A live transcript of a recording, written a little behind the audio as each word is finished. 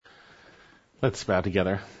Let's bow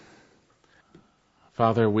together.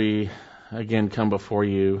 Father, we again come before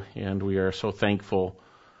you, and we are so thankful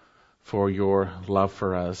for your love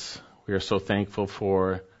for us. We are so thankful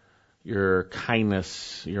for your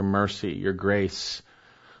kindness, your mercy, your grace,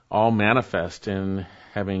 all manifest in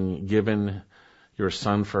having given your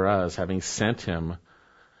Son for us, having sent him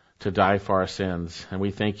to die for our sins. And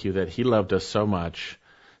we thank you that he loved us so much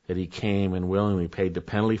that he came and willingly paid the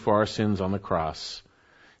penalty for our sins on the cross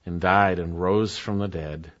and died and rose from the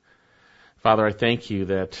dead. Father, I thank you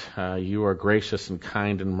that you are gracious and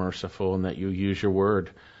kind and merciful, and that you use your word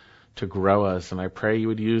to grow us. And I pray you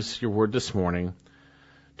would use your word this morning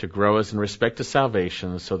to grow us in respect to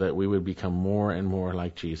salvation, so that we would become more and more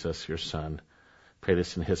like Jesus, your Son. Pray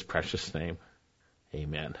this in his precious name.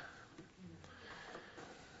 Amen.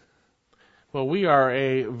 Well, we are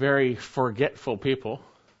a very forgetful people.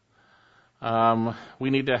 We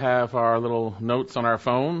need to have our little notes on our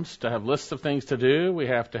phones to have lists of things to do. We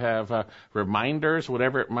have to have reminders,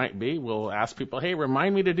 whatever it might be. We'll ask people, hey,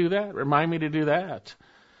 remind me to do that. Remind me to do that.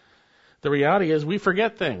 The reality is we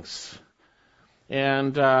forget things.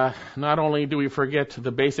 And not only do we forget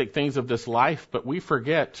the basic things of this life, but we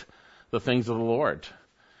forget the things of the Lord.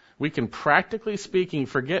 We can, practically speaking,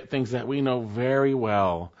 forget things that we know very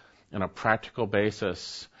well on a practical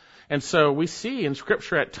basis. And so we see in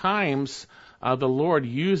Scripture at times the Lord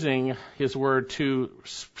using his word to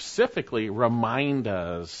specifically remind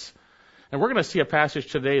us. And we're going to see a passage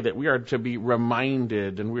today that we are to be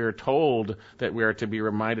reminded, and we are told that we are to be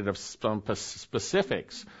reminded of some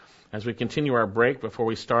specifics. As we continue our break before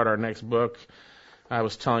we start our next book, I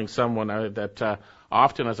was telling someone that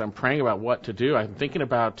often as I'm praying about what to do, I'm thinking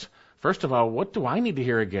about, first of all, what do I need to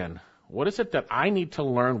hear again? What is it that I need to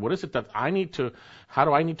learn? What is it that how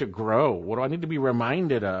do I need to grow? What do I need to be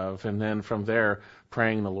reminded of? And then from there,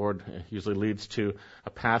 praying, the Lord usually leads to a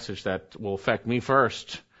passage that will affect me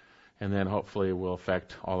first, and then hopefully will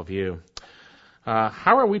affect all of you.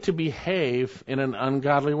 How are we to behave in an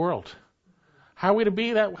ungodly world? How are we to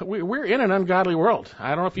be that? We're in an ungodly world. I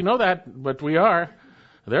don't know if you know that, but we are.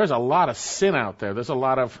 There's a lot of sin out there. There's a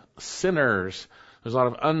lot of sinners. There's a lot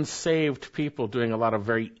of unsaved people doing a lot of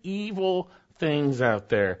very evil things out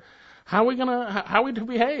there. How are we to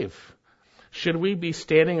behave? Should we be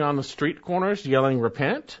standing on the street corners yelling,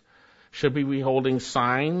 repent? Should we be holding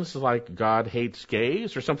signs like God hates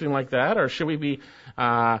gays or something like that? Or should we be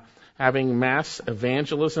having mass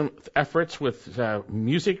evangelism efforts with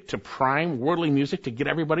music to prime, worldly music, to get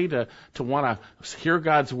everybody to want to hear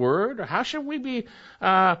God's word? Or how should we be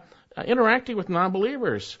interacting with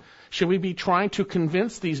non-believers? Should we be trying to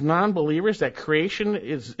convince these non-believers that creation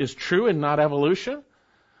is true and not evolution?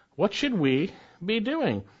 What should we be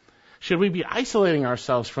doing? Should we be isolating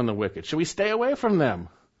ourselves from the wicked? Should we stay away from them?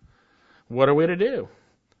 What are we to do?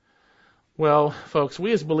 Well, folks,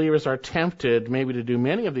 we as believers are tempted maybe to do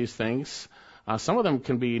many of these things. Some of them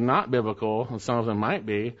can be not biblical, and some of them might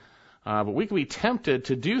be. But we can be tempted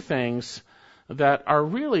to do things that are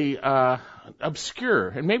really obscure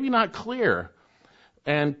and maybe not clear,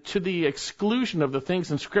 and to the exclusion of the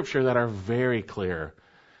things in Scripture that are very clear.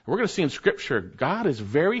 We're going to see in Scripture, God is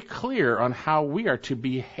very clear on how we are to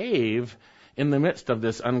behave in the midst of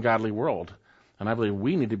this ungodly world. And I believe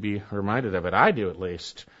we need to be reminded of it. I do, at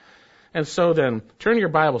least. And so then, turn your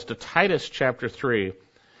Bibles to Titus chapter 3,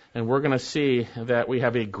 and we're going to see that we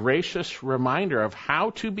have a gracious reminder of how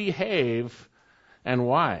to behave and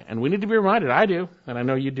why. And we need to be reminded. I do, and I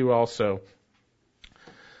know you do also.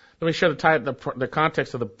 Let me show the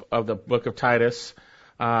context of the book of Titus.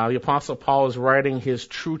 The Apostle Paul is writing his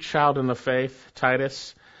true child in the faith,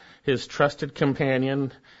 Titus, his trusted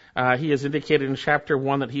companion. He has indicated in chapter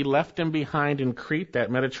 1 that he left him behind in Crete,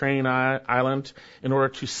 that Mediterranean island, in order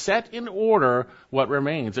to set in order what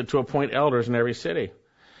remains and to appoint elders in every city.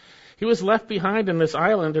 He was left behind in this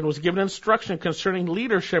island and was given instruction concerning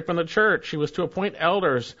leadership in the church. He was to appoint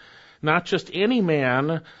elders, not just any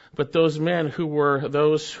man, but those men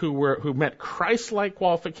who met Christ-like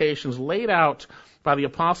qualifications laid out by the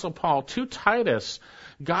Apostle Paul to Titus,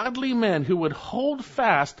 godly men who would hold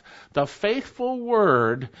fast the faithful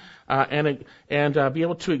word and be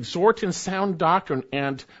able to exhort in sound doctrine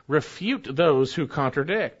and refute those who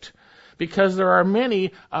contradict. Because there are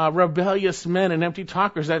many rebellious men and empty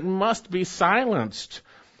talkers that must be silenced.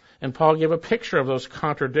 And Paul gave a picture of those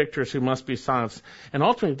contradictors who must be silenced. And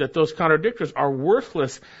ultimately, that those contradictors are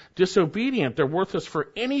worthless, disobedient. They're worthless for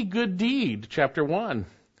any good deed, chapter 1.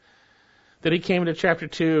 Then he came into chapter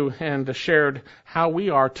 2 and shared how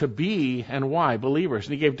we are to be and why believers.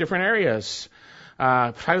 And he gave different areas.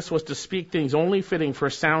 Titus was to speak things only fitting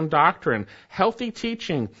for sound doctrine, healthy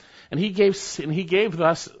teaching. And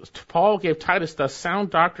Paul gave Titus the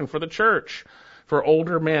sound doctrine for the church, for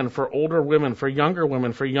older men, for older women, for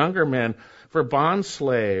younger men, for bond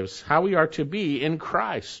slaves, how we are to be in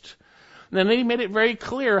Christ. And then he made it very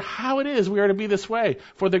clear how it is we are to be this way.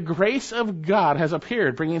 For the grace of God has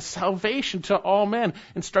appeared, bringing salvation to all men,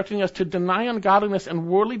 instructing us to deny ungodliness and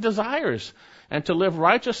worldly desires, and to live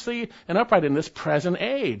righteously and upright in this present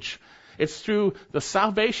age. It's through the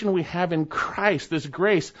salvation we have in Christ, this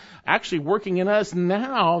grace actually working in us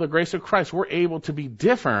now, the grace of Christ, we're able to be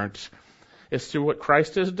different. It's through what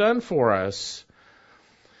Christ has done for us.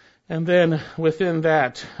 And then within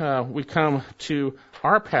that, we come to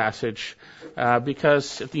our passage,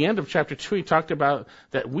 because at the end of chapter 2, he talked about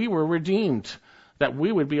that we were redeemed, that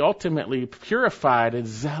we would be ultimately purified and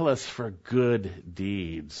zealous for good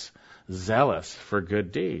deeds. Zealous for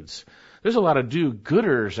good deeds. There's a lot of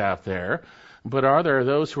do-gooders out there, but are there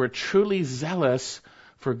those who are truly zealous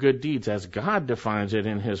for good deeds, as God defines it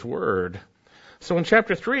in His Word? So in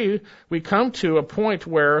chapter 3, we come to a point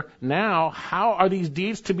where now, how are these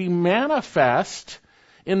deeds to be manifest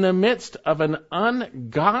in the midst of an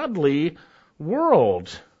ungodly world?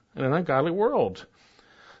 In an ungodly world.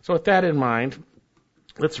 So with that in mind,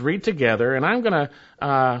 let's read together, and I'm going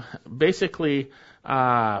to basically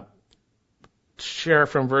share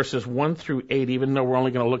from verses 1 through 8, even though we're only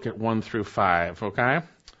going to look at 1 through 5, okay?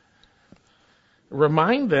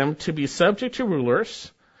 Remind them to be subject to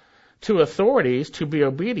rulers, to authorities, to be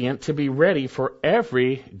obedient, to be ready for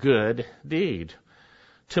every good deed,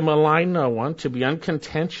 to malign no one, to be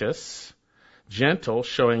uncontentious, gentle,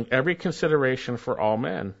 showing every consideration for all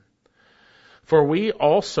men. For we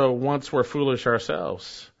also once were foolish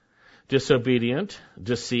ourselves, disobedient,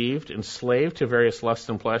 deceived, enslaved to various lusts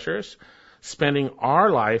and pleasures, spending our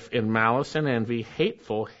life in malice and envy,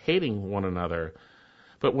 hateful, hating one another.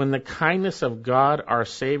 But when the kindness of God, our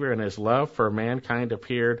Savior, and His love for mankind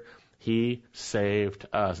appeared, He saved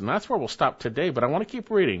us. And that's where we'll stop today, but I want to keep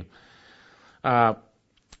reading. Not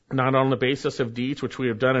on the basis of deeds which we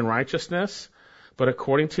have done in righteousness, but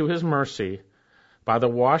according to His mercy, by the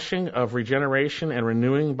washing of regeneration and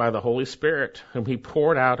renewing by the Holy Spirit, whom He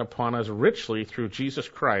poured out upon us richly through Jesus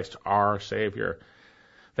Christ, our Savior,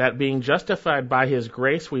 that being justified by His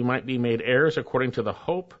grace we might be made heirs according to the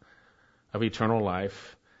hope of eternal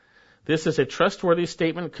life. This is a trustworthy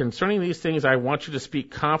statement. Concerning these things I want you to speak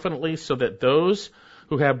confidently, so that those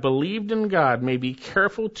who have believed in God may be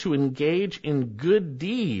careful to engage in good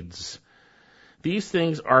deeds. These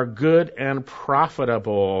things are good and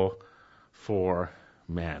profitable for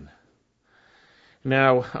men.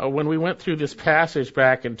 Now, when we went through this passage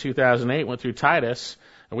back in 2008, went through Titus,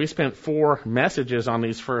 and we spent 4 messages on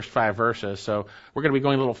these first 5 verses, so we're going to be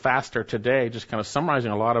going a little faster today, just kind of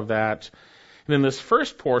summarizing a lot of that. And in this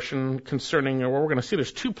first portion concerning, what we're going to see,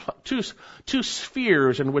 there's two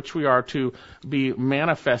spheres in which we are to be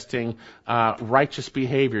manifesting righteous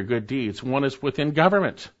behavior, good deeds. One is within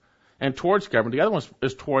government and towards government. The other one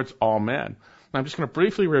is towards all men. And I'm just going to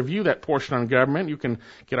briefly review that portion on government. You can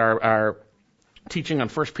get our teaching on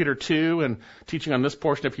 1 Peter 2 and teaching on this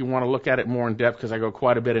portion if you want to look at it more in depth, because I go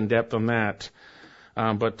quite a bit in depth on that.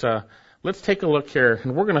 But let's take a look here,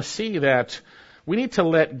 and we're going to see that we need to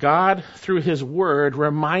let God, through His Word,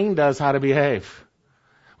 remind us how to behave.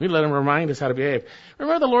 We let Him remind us how to behave.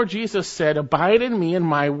 Remember the Lord Jesus said, abide in me and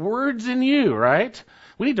my words in you, right?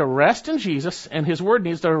 We need to rest in Jesus, and His Word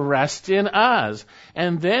needs to rest in us.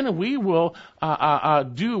 And then we will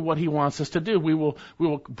do what He wants us to do. We will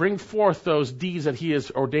bring forth those deeds that He has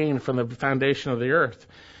ordained from the foundation of the earth.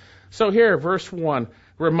 So here, verse 1,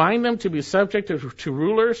 remind them to be subject to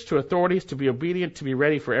rulers, to authorities, to be obedient, to be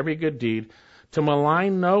ready for every good deed, to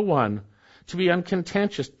malign no one, to be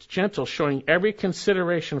uncontentious, gentle, showing every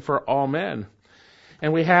consideration for all men.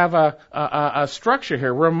 And we have a structure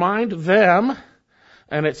here. Remind them,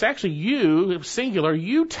 and it's actually you, singular,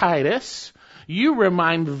 you, Titus. You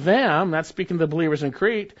remind them, that's speaking to the believers in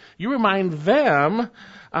Crete, you remind them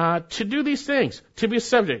to do these things, to be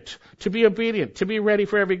subject, to be obedient, to be ready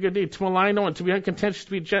for every good deed, to malign no one, to be uncontentious,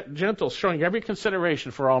 to be gentle, showing every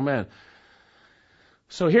consideration for all men.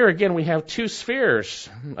 So here again we have 2 spheres.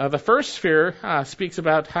 The first sphere speaks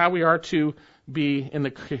about how we are to be in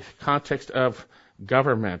the context of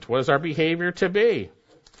government. What is our behavior to be?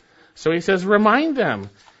 So he says, remind them.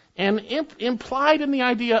 And implied in the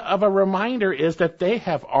idea of a reminder is that they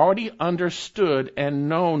have already understood and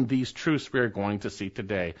known these truths we are going to see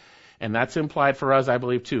today. And that's implied for us, I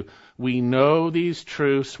believe, too. We know these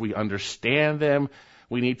truths. We understand them.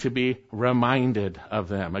 We need to be reminded of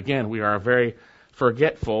them. Again, we are a very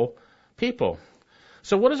forgetful people.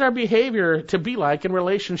 So what is our behavior to be like in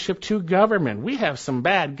relationship to government? We have some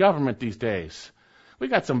bad government these days. We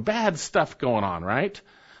got some bad stuff going on, right?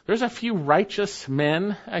 There's a few righteous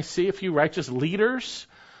men. I see a few righteous leaders,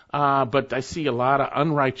 but I see a lot of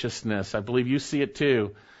unrighteousness. I believe you see it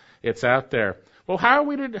too. It's out there. Well, how are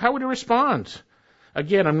we to respond?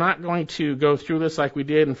 Again, I'm not going to go through this like we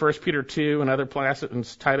did in 1 Peter 2 and other places,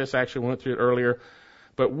 and Titus actually went through it earlier.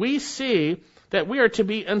 But we see that we are to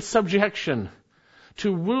be in subjection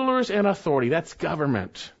to rulers and authority. That's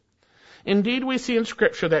government. Indeed, we see in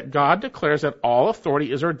Scripture that God declares that all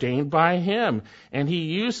authority is ordained by Him, and He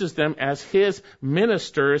uses them as His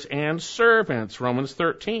ministers and servants, Romans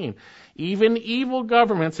 13. Even evil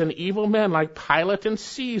governments and evil men like Pilate and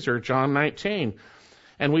Caesar, John 19.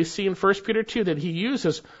 And we see in 1 Peter 2 that He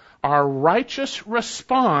uses our righteous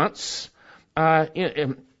response,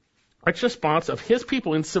 righteous response of His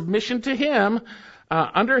people in submission to Him,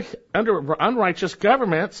 under unrighteous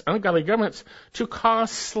governments, ungodly governments, to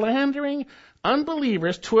cause slandering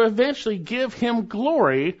unbelievers to eventually give Him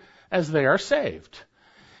glory as they are saved.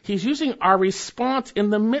 He's using our response in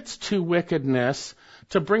the midst to wickedness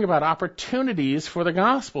to bring about opportunities for the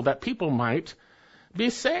gospel that people might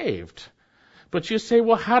be saved. But you say,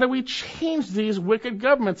 well, how do we change these wicked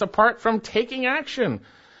governments apart from taking action?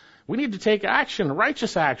 We need to take action,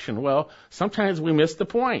 righteous action. Well, sometimes we miss the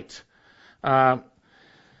point.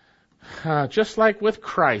 Just like with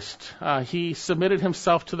Christ, He submitted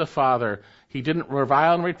Himself to the Father. He didn't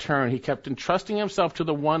revile in return. He kept entrusting Himself to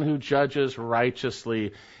the one who judges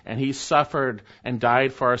righteously. And He suffered and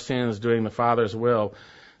died for our sins doing the Father's will.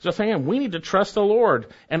 So again, we need to trust the Lord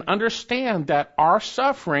and understand that our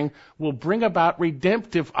suffering will bring about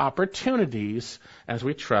redemptive opportunities as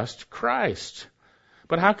we trust Christ.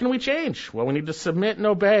 But how can we change? Well, we need to submit and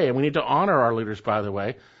obey, and we need to honor our leaders, by the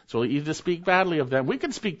way. So we need to speak badly of them. We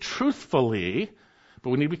can speak truthfully, but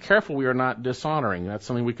we need to be careful we are not dishonoring. That's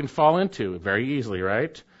something we can fall into very easily,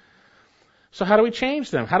 right? So how do we change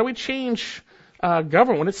them? How do we change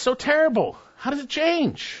government when it's so terrible? How does it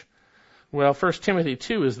change? Well, 1 Timothy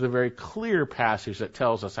 2 is the very clear passage that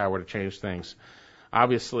tells us how we're to change things.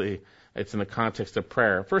 Obviously, it's in the context of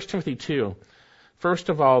prayer. 1 Timothy 2. First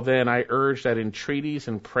of all, then, I urge that entreaties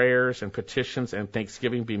and prayers and petitions and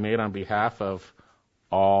thanksgiving be made on behalf of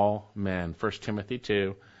all men. 1 Timothy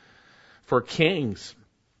 2. For kings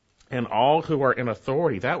and all who are in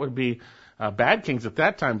authority. That would be bad kings at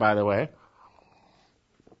that time, by the way.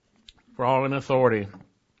 For all in authority.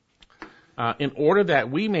 In order that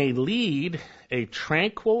we may lead a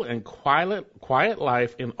tranquil and quiet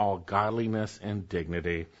life in all godliness and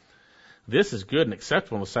dignity. This is good and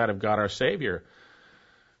acceptable in the sight of God our Savior,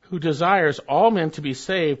 who desires all men to be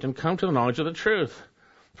saved and come to the knowledge of the truth.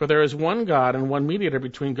 For there is one God and one mediator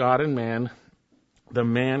between God and man, the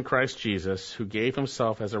man Christ Jesus, who gave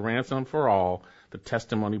Himself as a ransom for all, the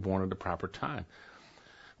testimony born at the proper time.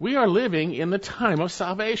 We are living in the time of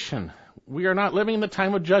salvation. We are not living in the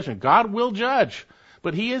time of judgment. God will judge,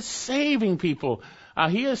 but He is saving people.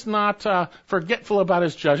 He is not forgetful about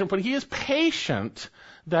His judgment, but He is patient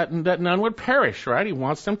that none would perish, right? He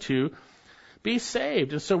wants them to be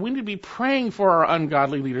saved. And so we need to be praying for our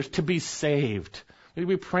ungodly leaders to be saved. We need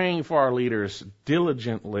to be praying for our leaders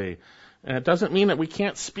diligently. And it doesn't mean that we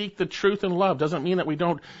can't speak the truth in love. It doesn't mean that we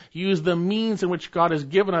don't use the means in which God has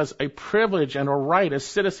given us a privilege and a right as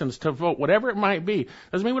citizens to vote, whatever it might be. It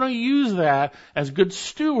doesn't mean we don't use that as good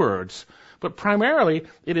stewards. But primarily,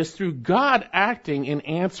 it is through God acting and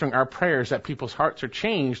answering our prayers that people's hearts are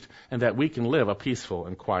changed and that we can live a peaceful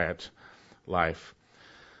and quiet life.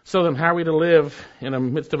 So then, how are we to live in the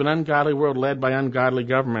midst of an ungodly world led by ungodly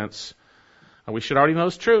governments? We should already know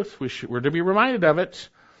this truth. We're to be reminded of it.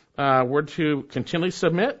 We're to continually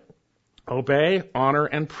submit, obey, honor,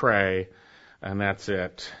 and pray, and that's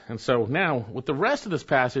it. And so now, with the rest of this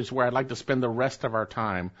passage, where I'd like to spend the rest of our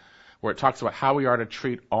time, where it talks about how we are to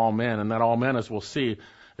treat all men, and that all men, as we'll see,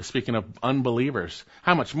 is speaking of unbelievers.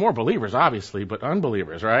 How much more believers, obviously, but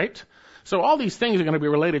unbelievers, right? So all these things are going to be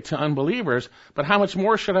related to unbelievers, but how much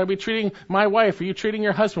more should I be treating my wife, or you treating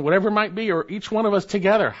your husband, whatever it might be, or each one of us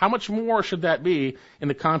together? How much more should that be in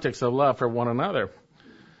the context of love for one another?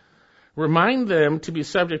 Remind them to be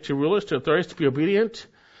subject to rulers, to authorities, to be obedient,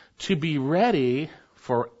 to be ready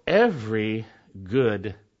for every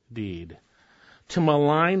good deed, to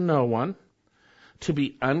malign no one, to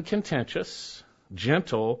be uncontentious,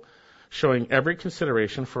 gentle, showing every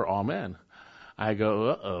consideration for all men. I go,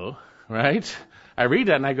 uh-oh, right? I read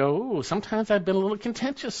that and I go, ooh, sometimes I've been a little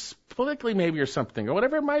contentious politically maybe or something, or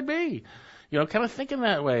whatever it might be. You know, kind of thinking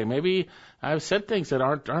that way. Maybe I've said things that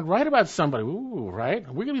aren't right about somebody. Ooh, right?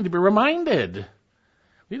 We need to be reminded.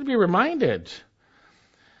 We need to be reminded.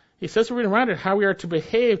 He says we're reminded how we are to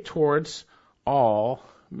behave towards all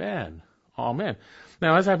men. All men.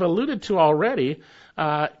 Now, as I've alluded to already,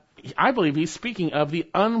 I believe he's speaking of the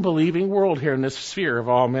unbelieving world here in this sphere of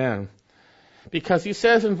all men. Because he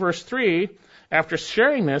says in verse 3, after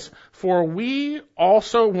sharing this, for we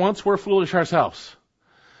also once were foolish ourselves.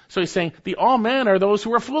 So he's saying the all men are those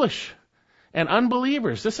who are foolish and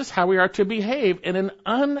unbelievers. This is how we are to behave in an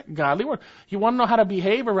ungodly world. You want to know how to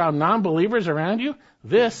behave around non-believers around you?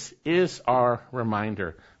 This is our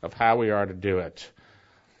reminder of how we are to do it.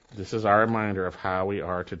 This is our reminder of how we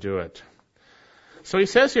are to do it. So he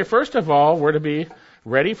says here, first of all, we're to be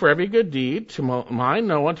ready for every good deed, to mind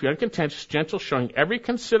no one, to be uncontentious, gentle, showing every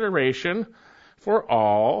consideration for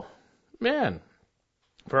all men.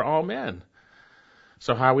 For all men.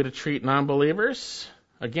 So how are we to treat non-believers?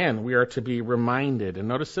 Again, we are to be reminded, and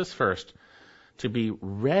notice this first, to be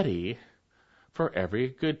ready for every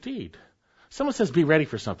good deed. Someone says be ready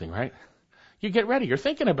for something, right? You get ready. You're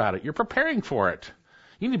thinking about it. You're preparing for it.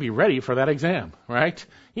 You need to be ready for that exam, right?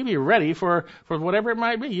 You need to be ready for whatever it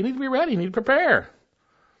might be. You need to be ready. You need to prepare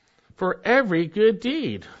for every good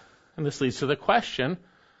deed. And this leads to the question,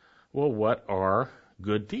 well, what are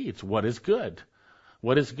good deeds? What is good?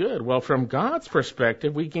 What is good? Well, from God's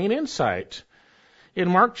perspective, we gain insight. In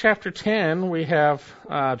Mark chapter 10, we have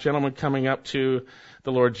a gentleman coming up to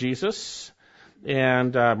the Lord Jesus.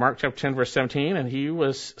 And Mark chapter 10, verse 17, and he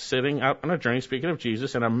was sitting out on a journey, speaking of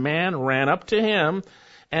Jesus, and a man ran up to him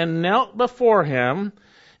and knelt before him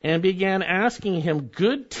and began asking him,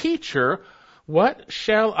 Good teacher, what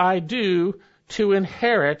shall I do to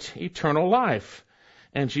inherit eternal life?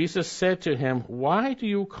 And Jesus said to him, Why do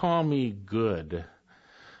you call me good?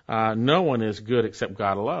 No one is good except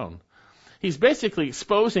God alone. He's basically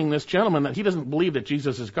exposing this gentleman that he doesn't believe that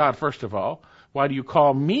Jesus is God, first of all. Why do you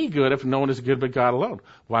call me good if no one is good but God alone?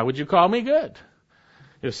 Why would you call me good?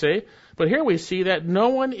 You see? But here we see that no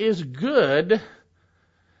one is good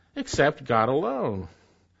except God alone.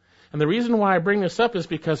 And the reason why I bring this up is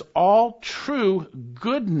because all true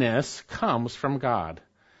goodness comes from God.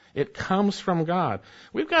 It comes from God.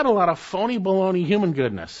 We've got a lot of phony baloney human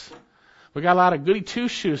goodness. We've got a lot of goody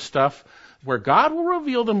two-shoes stuff where God will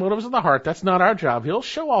reveal the motives of the heart. That's not our job. He'll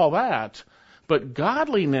show all that. But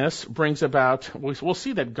godliness brings about, we'll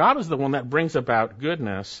see that God is the one that brings about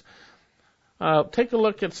goodness. Let's take a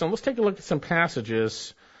look at some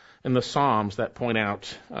passages in the Psalms that point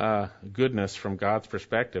out goodness from God's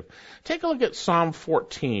perspective. Take a look at Psalm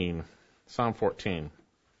 14. Psalm 14.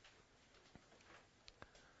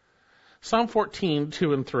 Psalm 14,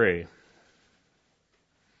 2 and 3.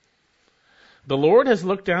 The Lord has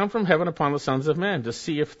looked down from heaven upon the sons of men to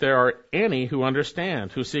see if there are any who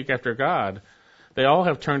understand, who seek after God. They all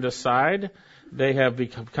have turned aside. They have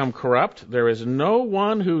become corrupt. There is no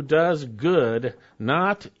one who does good,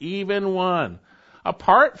 not even one.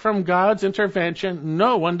 Apart from God's intervention,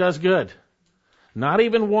 no one does good. Not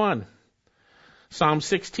even one. Psalm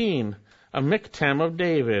 16, a miktam of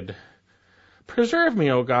David. Preserve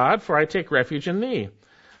me, O God, for I take refuge in thee.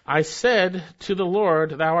 I said to the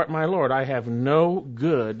Lord, Thou art my Lord. I have no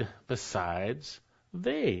good besides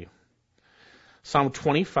thee. Psalm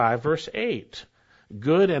 25, verse 8.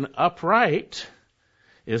 Good and upright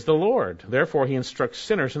is the Lord. Therefore he instructs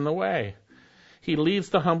sinners in the way. He leads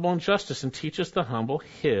the humble in justice and teaches the humble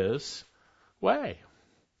his way.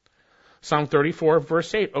 Psalm 34,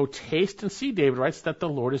 verse 8. Oh, taste and see, David writes, that the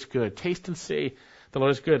Lord is good. Taste and see, the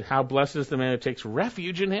Lord is good. How blessed is the man who takes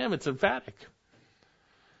refuge in him. It's emphatic.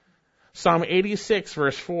 Psalm 86,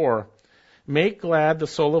 verse 4. Make glad the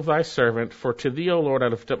soul of thy servant, for to thee, O Lord, I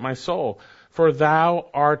lift up my soul. For thou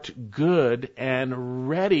art good and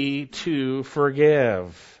ready to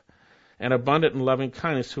forgive, and abundant in loving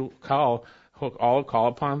kindness who all call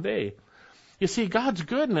upon thee. You see, God's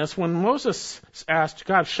goodness, when Moses asked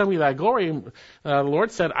God, show me thy glory, the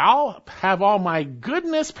Lord said, I'll have all my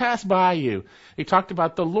goodness pass by you. He talked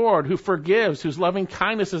about the Lord who forgives, whose loving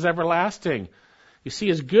kindness is everlasting. You see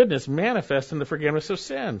his goodness manifest in the forgiveness of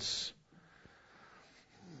sins.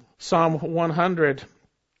 Psalm 100,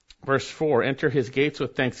 verse 4, enter his gates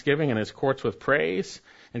with thanksgiving and his courts with praise,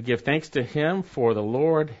 and give thanks to him, for the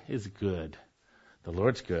Lord is good. The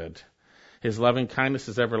Lord's good. His loving kindness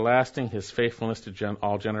is everlasting, his faithfulness to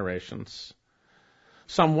all generations.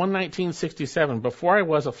 Psalm 119:67, before I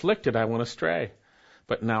was afflicted, I went astray,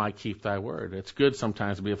 but now I keep thy word. It's good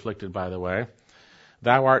sometimes to be afflicted, by the way.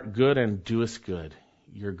 Thou art good and doest good.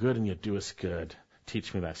 You're good and you doest good.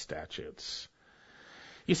 Teach me thy statutes.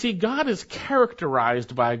 You see, God is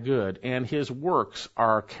characterized by good, and his works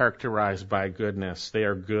are characterized by goodness. They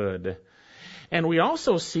are good. And we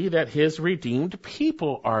also see that his redeemed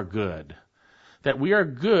people are good. that we are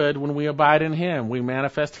good when we abide in him. We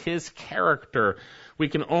manifest his character. We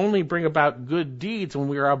can only bring about good deeds when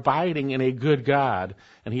we are abiding in a good God,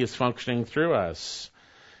 and he is functioning through us.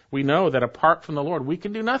 We know that apart from the Lord, we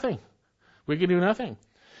can do nothing. We can do nothing.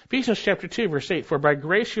 Ephesians chapter 2, verse 8, for by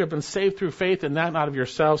grace you have been saved through faith, and that not of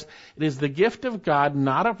yourselves. It is the gift of God,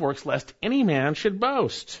 not of works, lest any man should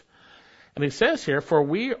boast. And he says here, for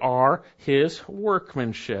we are his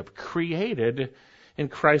workmanship, created in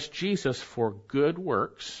Christ Jesus for good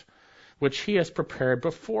works, which he has prepared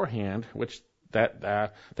beforehand,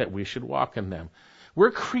 that we should walk in them.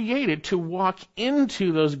 We're created to walk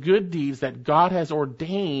into those good deeds that God has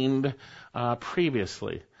ordained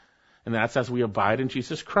previously. And that's as we abide in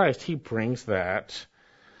Jesus Christ. He brings that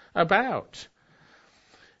about.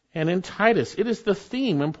 And in Titus, it is the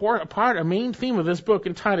theme, a main theme of this book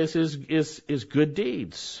in Titus is good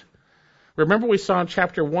deeds. Remember we saw in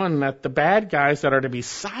chapter 1 that the bad guys that are to be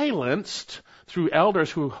silenced through elders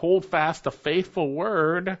who hold fast the faithful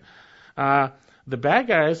word, the bad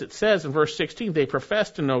guys, it says in verse 16, they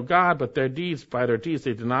profess to know God, but by their deeds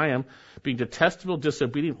they deny him, being detestable,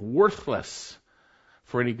 disobedient, worthless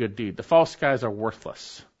for any good deed. The false guys are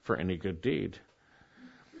worthless for any good deed.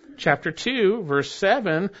 Chapter 2, verse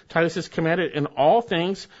 7, Titus is commanded in all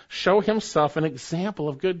things, show himself an example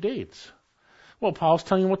of good deeds. Well, Paul's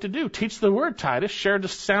telling you what to do. Teach the word, Titus. Share the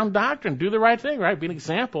sound doctrine. Do the right thing, right? Be an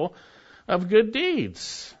example of good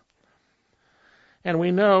deeds. And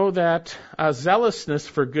we know that zealousness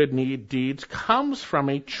for good deeds comes from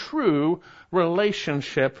a true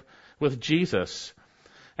relationship with Jesus.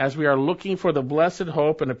 As we are looking for the blessed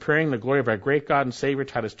hope and appearing the glory of our great God and Savior,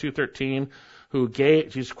 Titus 2:13, who gave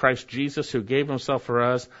Jesus, who gave himself for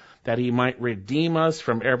us, that he might redeem us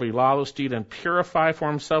from every lawless deed and purify for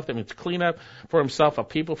himself, that means clean up for himself a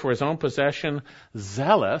people for his own possession,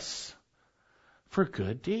 zealous for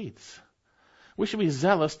good deeds. We should be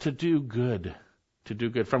zealous to do good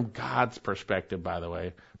from God's perspective, by the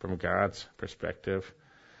way, from God's perspective.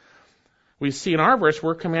 We see in our verse,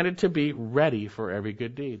 we're commanded to be ready for every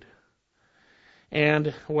good deed.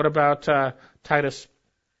 And what about Titus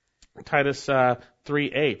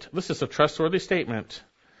 3:8? This is a trustworthy statement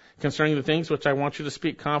concerning the things which I want you to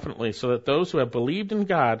speak confidently, so that those who have believed in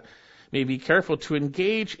God may be careful to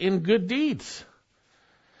engage in good deeds.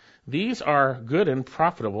 These are good and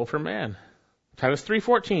profitable for men. Titus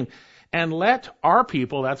 3:14, and let our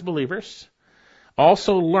people, that's believers,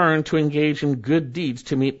 also learn to engage in good deeds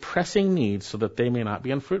to meet pressing needs so that they may not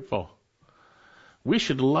be unfruitful. We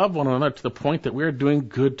should love one another to the point that we're doing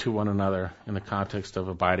good to one another in the context of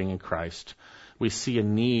abiding in Christ. We see a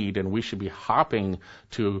need and we should be hopping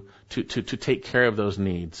to take care of those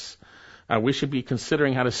needs. We should be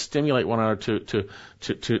considering how to stimulate one another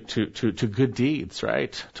to good deeds,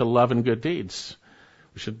 right? To love and good deeds.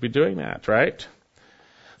 We should be doing that, right?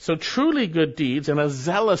 So truly good deeds and a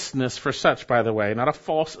zealousness for such, by the way, not a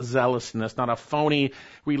false zealousness, not a phony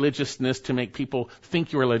religiousness to make people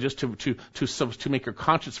think you're religious, to make your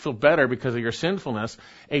conscience feel better because of your sinfulness.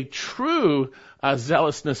 A true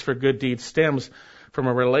zealousness for good deeds stems from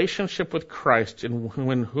a relationship with Christ in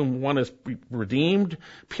whom one is redeemed,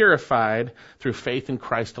 purified through faith in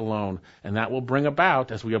Christ alone. And that will bring about,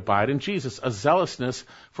 as we abide in Jesus, a zealousness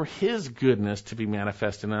for his goodness to be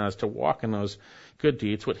manifest in us, to walk in those good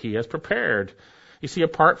deeds, what he has prepared. You see,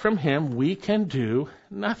 apart from him, we can do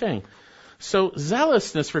nothing. So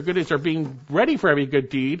zealousness for good deeds, or being ready for every good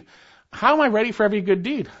deed. How am I ready for every good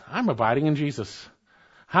deed? I'm abiding in Jesus.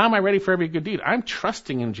 How am I ready for every good deed? I'm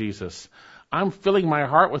trusting in Jesus. I'm filling my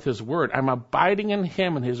heart with his word. I'm abiding in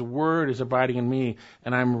him and his word is abiding in me.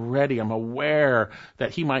 And I'm ready. I'm aware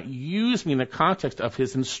that he might use me in the context of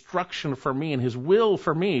his instruction for me and his will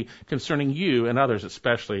for me concerning you and others,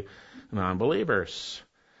 especially non-believers.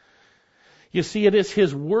 You see, it is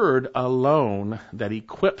his word alone that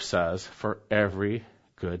equips us for every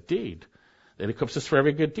good deed. It equips us for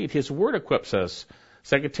every good deed. His word equips us.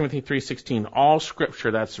 2 Timothy 3:16, all scripture,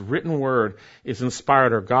 that's written word, is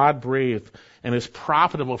inspired or God-breathed and is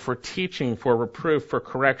profitable for teaching, for reproof, for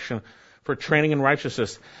correction, for training in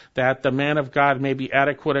righteousness, that the man of God may be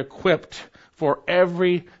adequate, equipped for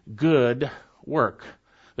every good work.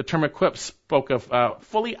 The term equipped spoke of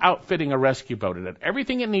fully outfitting a rescue boat. It had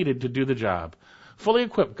everything it needed to do the job. Fully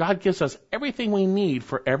equipped. God gives us everything we need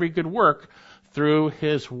for every good work through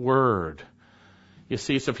his word. You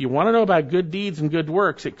see, so if you want to know about good deeds and good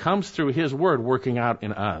works, it comes through his word working out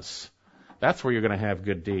in us. That's where you're going to have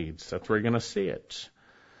good deeds. That's where you're going to see it.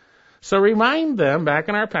 So remind them, back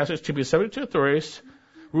in our passage, to be subject to authorities,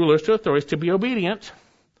 rulers to authorities, to be obedient,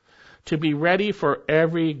 to be ready for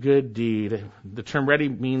every good deed. The term ready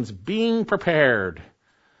means being prepared.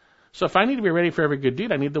 So if I need to be ready for every good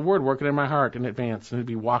deed, I need the Word working in my heart in advance. I need to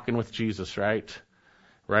be walking with Jesus, right?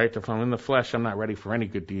 Right? If I'm in the flesh, I'm not ready for any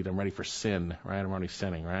good deed. I'm ready for sin, right? I'm already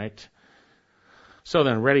sinning, right? So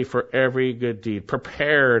then, ready for every good deed,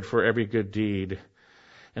 prepared for every good deed.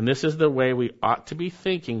 And this is the way we ought to be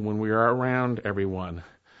thinking when we are around everyone.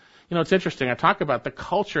 You know, it's interesting. I talk about the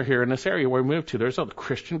culture here in this area where we moved to. There's a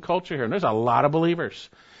Christian culture here, and there's a lot of believers.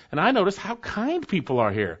 And I notice how kind people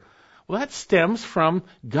are here. Well, that stems from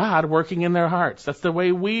God working in their hearts. That's the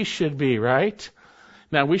way we should be, right?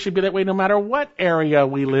 Now, we should be that way no matter what area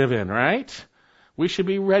we live in, right? We should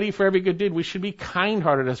be ready for every good deed. We should be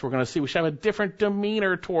kind-hearted, as we're going to see. We should have a different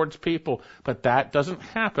demeanor towards people. But that doesn't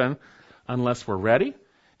happen unless we're ready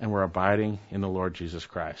and we're abiding in the Lord Jesus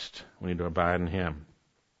Christ. We need to abide in Him.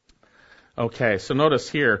 Okay, so notice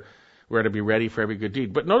here, we're to be ready for every good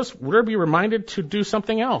deed. But notice, we're to be reminded to do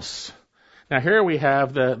something else. Now, here we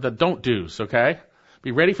have the don't do's, okay?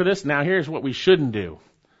 Be ready for this. Now, here's what we shouldn't do.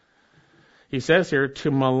 He says here,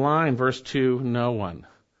 to malign, verse 2, no one.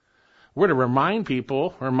 We're to remind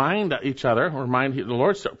people, remind each other, the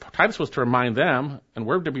Lord, Titus was to remind them, and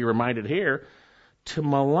we're to be reminded here, to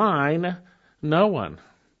malign no one.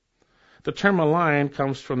 The term malign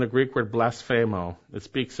comes from the Greek word blasphemo. It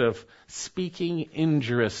speaks of speaking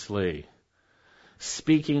injuriously.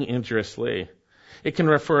 Speaking injuriously. It can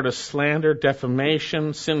refer to slander,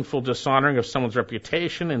 defamation, sinful dishonoring of someone's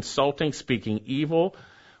reputation, insulting, speaking evil,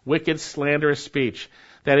 wicked, slanderous speech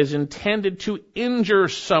that is intended to injure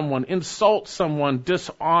someone, insult someone,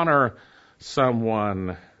 dishonor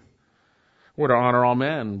someone. We're to honor all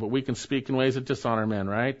men, but we can speak in ways that dishonor men,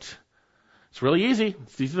 right? It's really easy.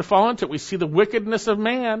 It's easy to fall into it. We see the wickedness of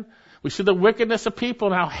man. We see the wickedness of people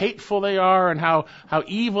and how hateful they are and how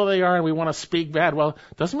evil they are, and we want to speak bad. Well,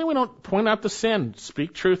 doesn't mean we don't point out the sin.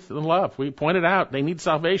 Speak truth and love. We point it out. They need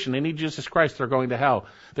salvation. They need Jesus Christ. They're going to hell.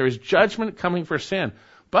 There is judgment coming for sin.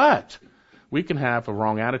 But we can have a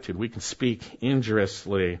wrong attitude. We can speak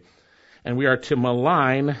injuriously. And we are to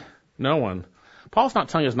malign no one. Paul's not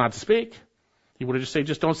telling us not to speak. He would have just said,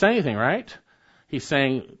 just don't say anything, right? He's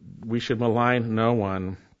saying we should malign no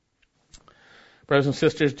one. Brothers and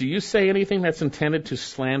sisters, do you say anything that's intended to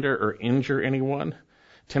slander or injure anyone?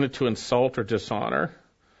 Intended to insult or dishonor?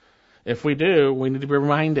 If we do, we need to be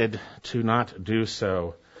reminded to not do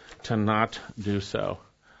so. To not do so.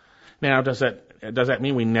 Now, does that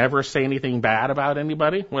mean we never say anything bad about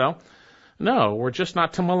anybody? Well, no, we're just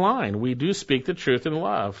not to malign. We do speak the truth in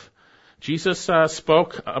love. Jesus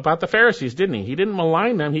spoke about the Pharisees, didn't he? He didn't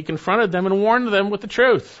malign them. He confronted them and warned them with the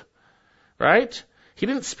truth. Right? He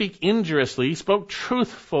didn't speak injuriously. He spoke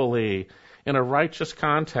truthfully in a righteous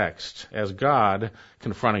context as God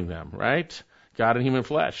confronting them, right? God in human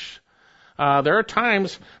flesh. There are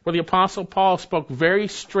times where the Apostle Paul spoke very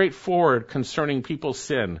straightforward concerning people's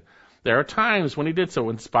sin. There are times when he did so,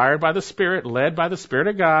 inspired by the Spirit, led by the Spirit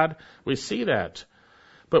of God. We see that.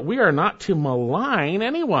 But we are not to malign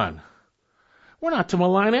anyone. We're not to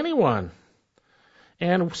malign anyone.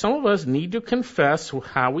 And some of us need to confess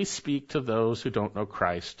how we speak to those who don't know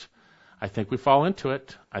Christ. I think we fall into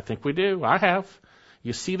it. I think we do. I have.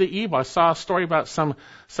 You see the evil. I saw a story about some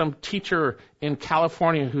teacher in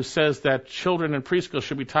California who says that children in preschool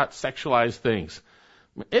should be taught sexualized things.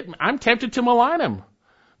 I'm tempted to malign him.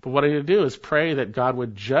 But what I need to do is pray that God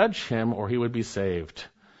would judge him or he would be saved.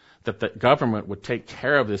 That the government would take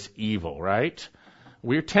care of this evil, right?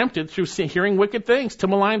 We're tempted through hearing wicked things to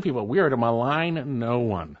malign people. We are to malign no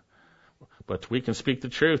one. But we can speak the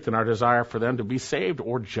truth in our desire for them to be saved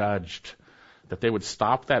or judged. That they would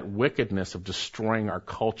stop that wickedness of destroying our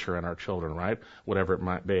culture and our children, right? Whatever it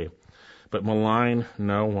might be. But malign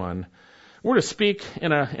no one. We're to speak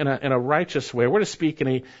in a righteous way. We're to speak in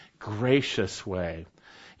a gracious way.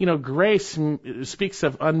 You know, grace speaks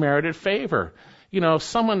of unmerited favor. You know,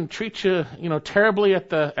 someone treats you, terribly at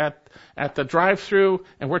the drive-through,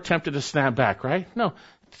 and we're tempted to snap back, right? No,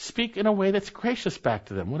 speak in a way that's gracious back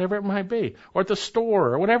to them, whatever it might be, or at the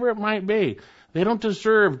store, or whatever it might be. They don't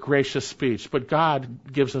deserve gracious speech, but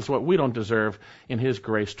God gives us what we don't deserve in His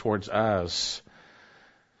grace towards us.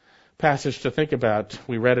 Passage to think about.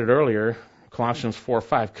 We read it earlier. Colossians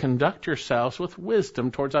 4:5. Conduct yourselves with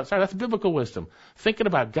wisdom towards outsiders. That's biblical wisdom. Thinking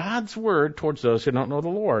about God's word towards those who don't know the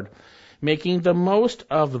Lord. Making the most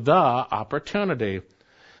of the opportunity.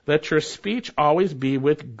 Let your speech always be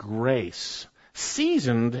with grace,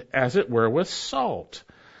 seasoned, as it were, with salt,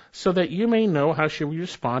 so that you may know how should we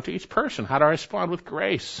respond to each person. How do I respond? With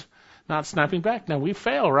grace, not snapping back. Now, we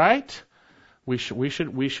fail, right? We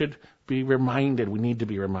should be reminded. We need to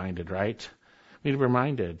be reminded, right? We need to be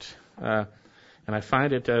reminded. And I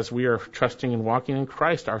find it as we are trusting and walking in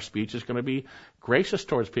Christ, our speech is going to be gracious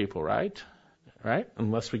towards people, right? Right?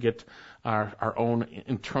 Unless we get our own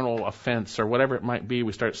internal offense or whatever it might be,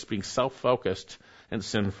 we start being self-focused and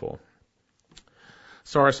sinful.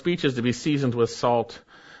 So our speech is to be seasoned with salt,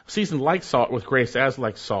 seasoned like salt with grace as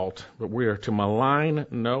like salt, but we are to malign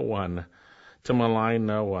no one, to malign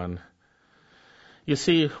no one. You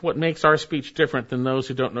see, what makes our speech different than those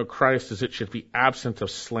who don't know Christ is it should be absent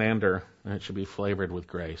of slander, and it should be flavored with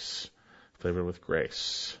grace. Flavored with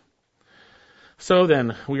grace. So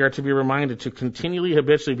then, we are to be reminded to continually,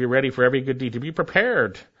 habitually be ready for every good deed, to be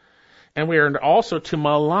prepared. And we are also to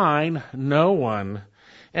malign no one.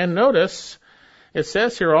 And notice, it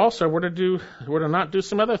says here also, we're to not do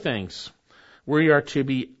some other things. We are to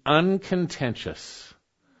be uncontentious.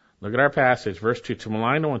 Look at our passage, verse 2, to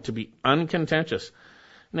malign no one, to be uncontentious.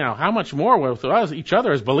 Now, how much more with us, each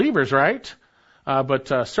other as believers, right? But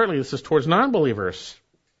certainly this is towards non-believers.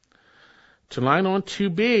 To malign no one, to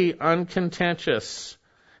be uncontentious.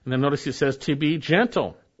 And then notice he says to be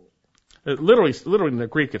gentle. Literally in the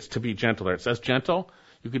Greek, it's to be gentle there. It says gentle.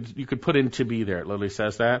 You could put in to be there. It literally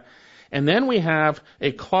says that. And then we have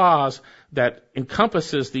a clause that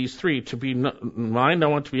encompasses these three, to be malign no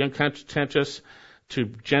one, to be uncontentious, to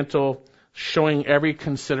gentle, showing every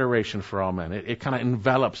consideration for all men. It kind of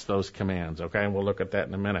envelops those commands, okay? And we'll look at that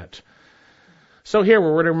in a minute. So here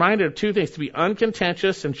we're reminded of two things, to be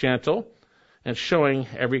uncontentious and gentle, and showing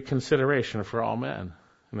every consideration for all men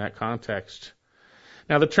in that context.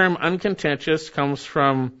 Now the term uncontentious comes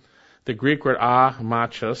from the Greek word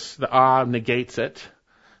machos. The negates it.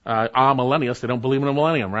 Millennials, they don't believe in a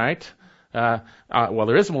millennium, right? Well,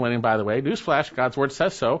 there is a millennium, by the way. Newsflash, God's word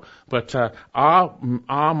says so. But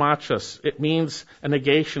machos, it means a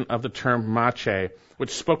negation of the term mache,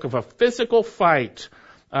 which spoke of a physical fight,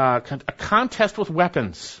 a contest with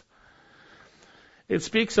weapons. It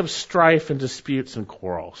speaks of strife and disputes and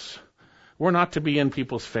quarrels. We're not to be in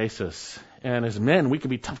people's faces. And as men, we can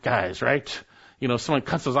be tough guys, right? Someone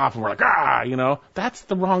cuts us off and we're like, that's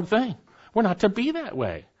the wrong thing. We're not to be that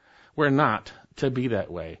way. We're not to be that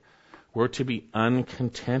way. We're to be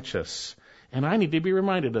uncontentious. And I need to be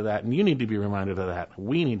reminded of that, and you need to be reminded of that.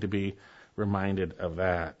 We need to be reminded of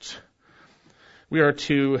that. We are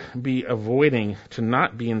to be avoiding, to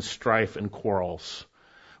not be in strife and quarrels.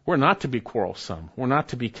 We're not to be quarrelsome. We're not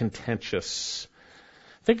to be contentious.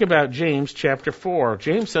 Think about James chapter 4.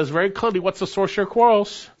 James says very clearly, what's the source of your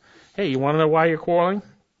quarrels? Hey, you want to know why you're quarreling?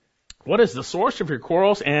 What is the source of your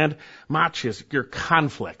quarrels and matches, your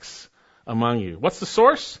conflicts among you? What's the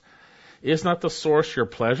source? Is not the source your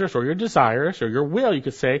pleasures or your desires or your will, you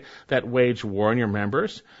could say, that wage war in your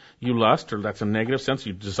members? You lust, or that's a negative sense,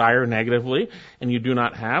 you desire negatively, and you do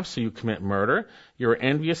not have, so you commit murder. You're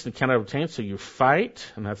envious and cannot obtain, so you fight,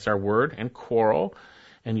 and that's our word, and quarrel.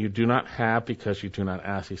 And you do not have because you do not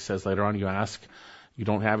ask. He says later on, you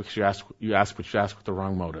don't have because you ask with the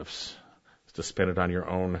wrong motives. It's to spend it on your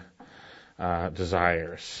own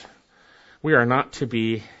desires. We are not to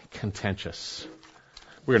be contentious.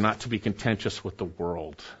 We are not to be contentious with the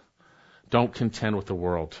world. Don't contend with the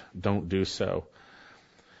world. Don't do so.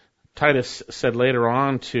 Titus said later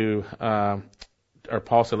on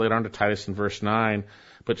Paul said later on to Titus in verse 9,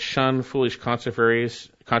 but shun foolish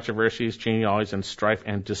controversies, genealogies, and strife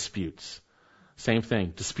and disputes. Same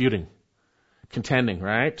thing, disputing, contending,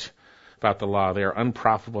 right? About the law. They are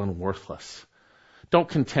unprofitable and worthless. Don't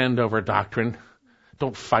contend over doctrine.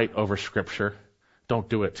 Don't fight over Scripture. Don't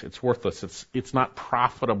do it. It's worthless. It's not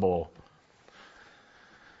profitable.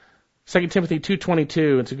 2 Timothy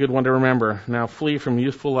 2:22, it's a good one to remember. Now flee from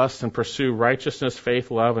youthful lusts and pursue righteousness,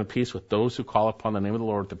 faith, love, and peace with those who call upon the name of the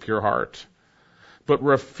Lord with a pure heart. But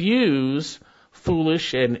refuse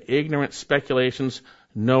foolish and ignorant speculations,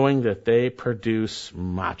 knowing that they produce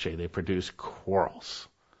mache, they produce quarrels.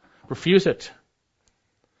 Refuse it.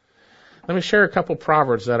 Let me share a couple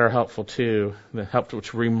proverbs that are helpful too,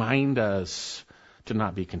 which remind us to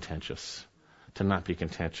not be contentious. To not be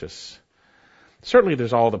contentious. Certainly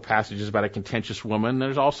there's all the passages about a contentious woman.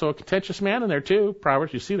 There's also a contentious man in there too.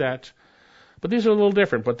 Proverbs, you see that. But these are a little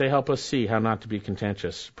different, but they help us see how not to be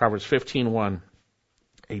contentious. Proverbs 15:1.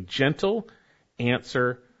 A gentle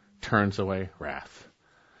answer turns away wrath.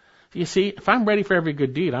 You see, if I'm ready for every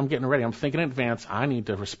good deed, I'm getting ready. I'm thinking in advance, I need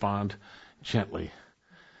to respond gently.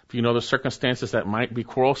 If you know the circumstances that might be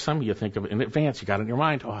quarrelsome, you think of it in advance. You got it in your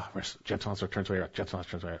mind. Oh, gentle answer turns away wrath. Gentle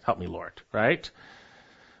answer turns away wrath. Help me, Lord. Right?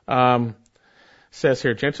 Says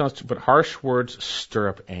here, gentleness, but harsh words stir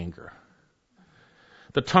up anger.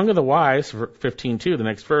 The tongue of the wise, 15:2, the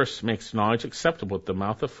next verse, makes knowledge acceptable. The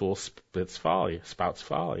mouth of fools spouts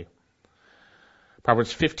folly.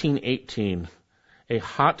 Proverbs 15:18, A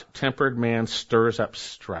hot-tempered man stirs up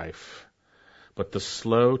strife, but the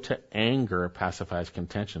slow to anger pacifies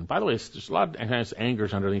contention. By the way, there's a lot of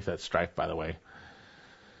angers underneath that strife, by the way.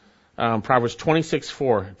 Proverbs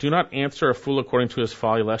 26:4. Do not answer a fool according to his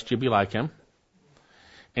folly, lest you be like him.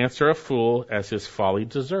 Answer a fool as his folly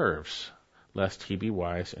deserves, lest he be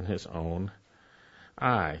wise in his own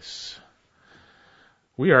eyes.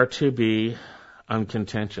 We are to be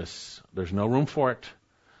uncontentious. There's no room for it,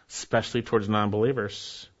 especially towards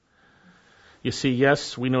non-believers. You see,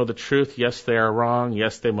 yes, we know the truth. Yes, they are wrong.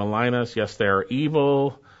 Yes, they malign us. Yes, they are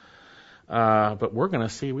evil. But we're going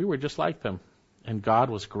to see we were just like them. And God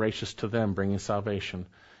was gracious to them, bringing salvation.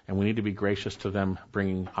 And we need to be gracious to them,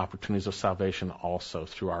 bringing opportunities of salvation also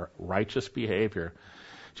through our righteous behavior.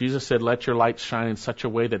 Jesus said, let your light shine in such a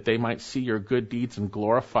way that they might see your good deeds and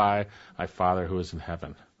glorify my Father who is in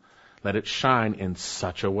heaven. Let it shine in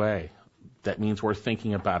such a way. That means we're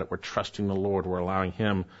thinking about it. We're trusting the Lord. We're allowing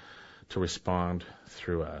Him to respond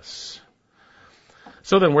through us.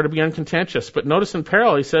 So then we're to be uncontentious. But notice in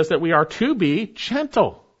parallel, he says that we are to be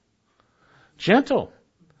gentle. Gentle.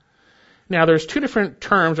 Now, there's two different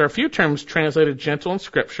terms, or a few terms translated gentle in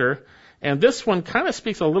Scripture, and this one kind of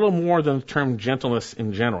speaks a little more than the term gentleness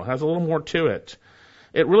in general. It has a little more to it.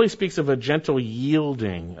 It really speaks of a gentle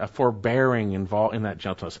yielding, a forbearing involved in that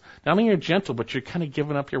gentleness. Not only you're gentle, but you're kind of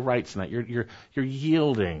giving up your rights in that. You're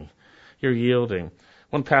yielding. You're yielding.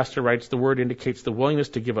 One pastor writes, the word indicates the willingness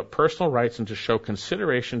to give up personal rights and to show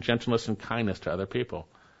consideration, gentleness, and kindness to other people.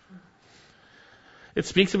 It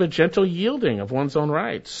speaks of a gentle yielding of one's own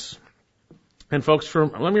rights. And folks,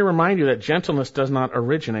 let me remind you that gentleness does not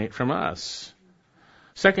originate from us.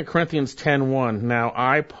 2 Corinthians 10:1, now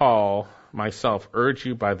I, Paul, myself, urge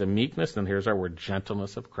you by the meekness, and here's our word,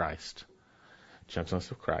 gentleness of Christ. Gentleness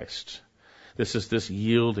of Christ. This is this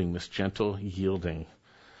yielding, this gentle yielding.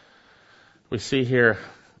 We see here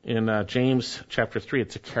in James chapter 3,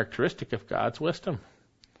 it's a characteristic of God's wisdom.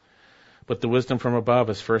 But the wisdom from above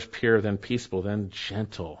is first pure, then peaceable, then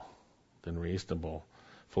gentle, then reasonable,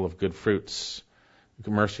 full of good fruits,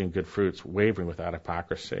 mercy and good fruits, wavering without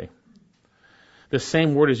hypocrisy. This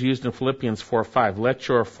same word is used in Philippians 4:5. Let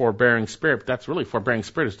your forbearing spirit, but that's really forbearing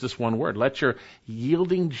spirit, is just one word. Let your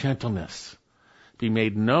yielding gentleness be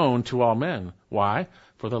made known to all men. Why?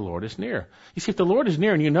 For the Lord is near. You see, if the Lord is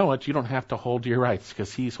near and you know it, you don't have to hold to your rights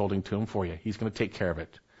because He's holding to them for you. He's going to take care of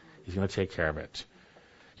it. He's going to take care of it.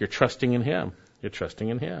 You're trusting in Him. You're trusting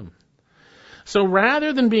in Him. So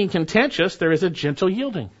rather than being contentious, there is a gentle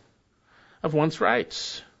yielding of one's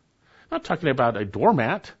rights. I'm not talking about a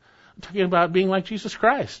doormat. I'm talking about being like Jesus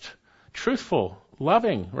Christ. Truthful,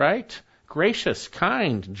 loving, right? Gracious,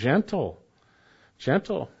 kind, gentle.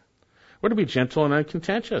 Gentle. We're to be gentle and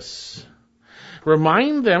uncontentious.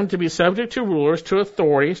 Remind them to be subject to rulers, to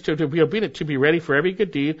authorities, to be obedient, to be ready for every good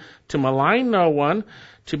deed, to malign no one,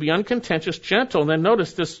 to be uncontentious, gentle. And then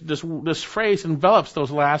notice this phrase envelops those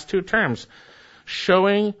last two terms.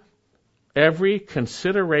 Showing every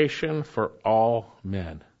consideration for all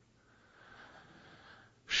men.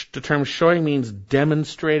 The term showing means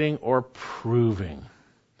demonstrating or proving.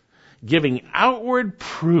 Giving outward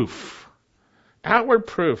proof. Outward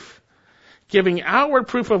proof. Giving outward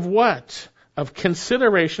proof of what? Of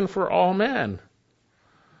consideration for all men.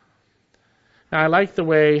 Now, I like the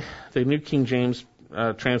way the New King James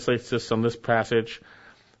translates this on this passage,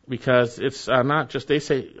 because it's not just, they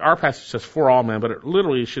say, our passage says for all men, but it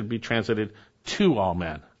literally should be translated to all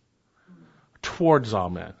men. Towards all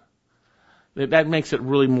men. That makes it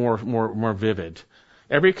really more vivid.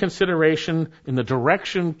 Every consideration in the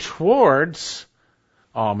direction towards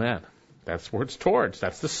all men. That's where it's towards.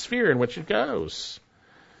 That's the sphere in which it goes.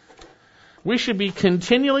 We should be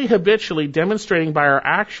continually, habitually demonstrating by our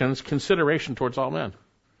actions consideration towards all men.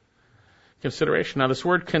 Consideration. Now, this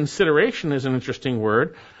word consideration is an interesting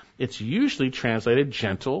word. It's usually translated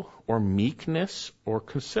gentle or meekness or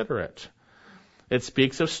considerate. It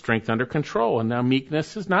speaks of strength under control. And now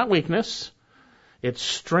meekness is not weakness. It's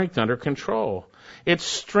strength under control. It's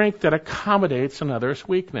strength that accommodates another's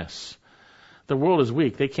weakness. The world is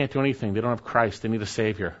weak. They can't do anything. They don't have Christ. They need a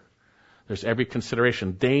Savior. There's every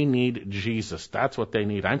consideration. They need Jesus. That's what they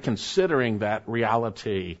need. I'm considering that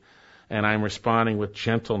reality, and I'm responding with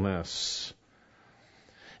gentleness.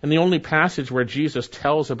 And the only passage where Jesus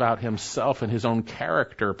tells about Himself and His own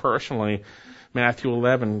character personally, Matthew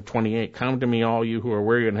 11:28, come to me, all you who are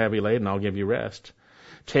weary and heavy laden, I'll give you rest.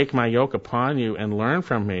 Take my yoke upon you and learn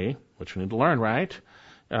from me, which we need to learn, right?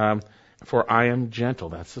 For I am gentle,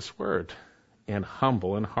 that's this word, and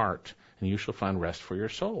humble in heart, and you shall find rest for your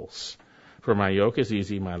souls. For my yoke is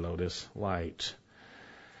easy, my load is light.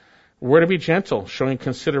 We're to be gentle, showing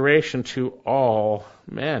consideration to all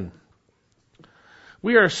men.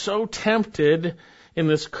 We are so tempted in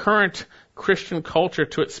this current Christian culture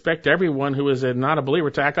to expect everyone who is not a believer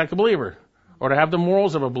to act like a believer or to have the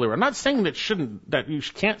morals of a believer. I'm not saying that you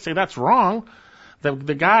can't say that's wrong.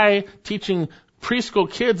 The guy teaching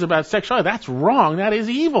preschool kids about sexuality, that's wrong. That is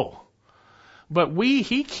evil. But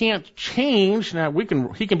he can't change. Now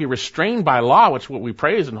he can be restrained by law, which is what we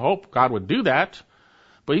praise and hope God would do that.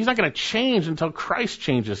 But he's not going to change until Christ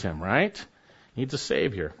changes him, right? He needs a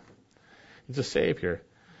Savior. He's a Savior.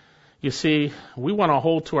 You see, we want to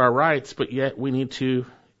hold to our rights, but yet we need to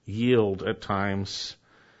yield at times.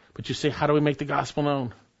 But you say, how do we make the gospel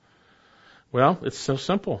known? Well, it's so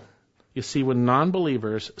simple. You see, when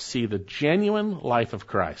non-believers see the genuine life of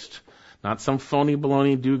Christ, not some phony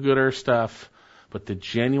baloney do-gooder stuff, but the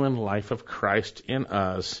genuine life of Christ in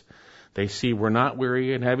us, they see we're not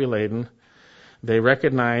weary and heavy laden. They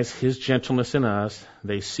recognize His gentleness in us.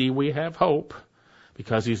 They see we have hope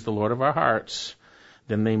because He's the Lord of our hearts.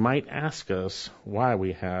 Then they might ask us why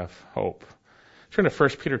we have hope. Turn to 1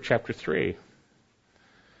 Peter chapter 3.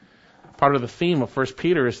 Part of the theme of 1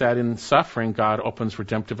 Peter is that in suffering, God opens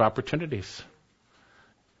redemptive opportunities.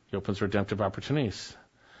 He opens redemptive opportunities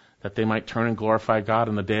that they might turn and glorify God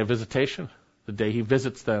on the day of visitation, the day He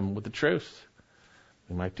visits them with the truth.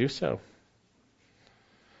 They might do so.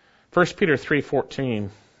 1 Peter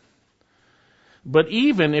 3:14. But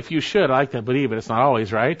even if you should, I like that, but even, it's not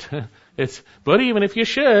always, right? But even if you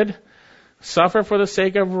should suffer for the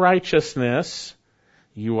sake of righteousness,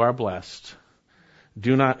 you are blessed.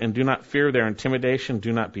 Do not fear their intimidation.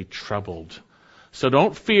 Do not be troubled. So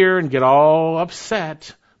don't fear and get all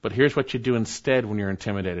upset. But here's what you do instead when you're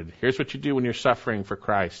intimidated. Here's what you do when you're suffering for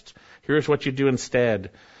Christ. Here's what you do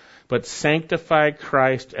instead. But sanctify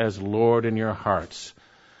Christ as Lord in your hearts.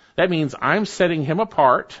 That means I'm setting Him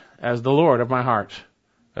apart as the Lord of my heart.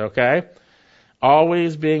 Okay?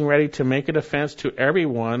 Always being ready to make a defense to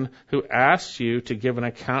everyone who asks you to give an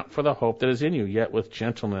account for the hope that is in you, yet with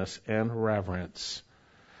gentleness and reverence.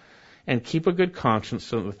 And keep a good conscience,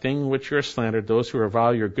 so that the thing which you are slandered, those who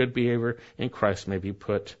revile your good behavior in Christ may be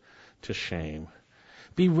put to shame.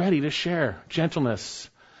 Be ready to share gentleness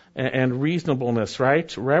and reasonableness,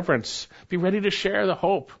 right? Reverence. Be ready to share the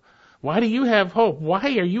hope. Why do you have hope? Why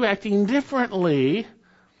are you acting differently?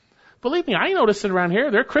 Believe me, I notice it around here.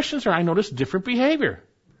 There are Christians where I notice different behavior.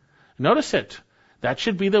 Notice it. That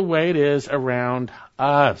should be the way it is around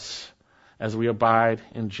us as we abide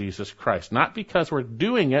in Jesus Christ. Not because we're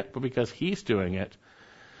doing it, but because He's doing it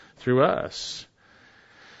through us.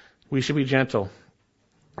 We should be gentle.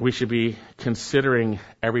 We should be considering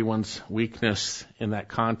everyone's weakness in that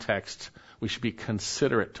context. We should be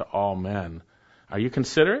considerate to all men. Are you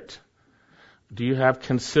considerate? Do you have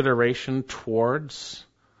consideration towards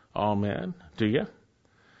all men? Do you?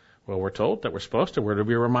 Well, we're told that we're supposed to. We're to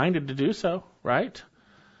be reminded to do so, right?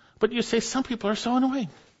 But you say some people are so annoying,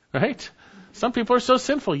 right? Some people are so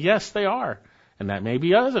sinful. Yes, they are. And that may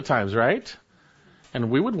be us at times, right? And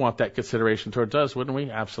we would want that consideration towards us, wouldn't we?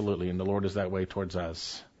 Absolutely. And the Lord is that way towards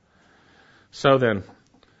us. So then,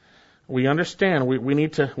 we understand. We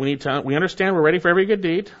understand we're ready for every good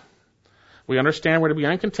deed. We understand we're to be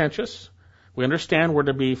uncontentious. We understand we're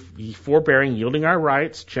to be forbearing, yielding our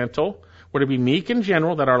rights, gentle. We're to be meek in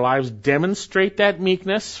general, that our lives demonstrate that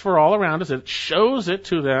meekness for all around us. It shows it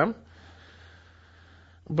to them.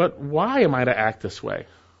 But why am I to act this way?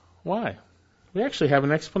 Why? We actually have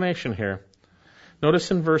an explanation here.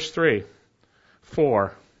 Notice in verse 3,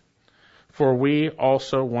 For we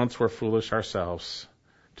also once were foolish ourselves,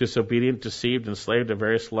 disobedient, deceived, enslaved to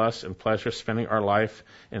various lusts and pleasures, spending our life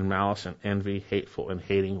in malice and envy, hateful and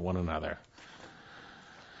hating one another.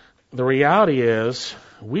 The reality is,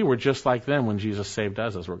 we were just like them when Jesus saved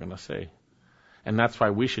us, as we're going to see. And that's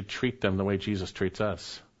why we should treat them the way Jesus treats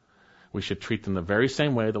us. We should treat them the very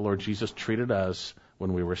same way the Lord Jesus treated us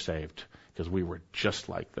when we were saved, because we were just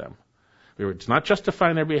like them. It's not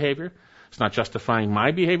justifying their behavior. It's not justifying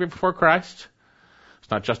my behavior before Christ. It's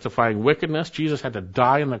not justifying wickedness. Jesus had to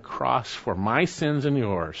die on the cross for my sins and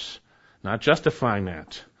yours. Not justifying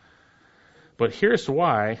that. But here's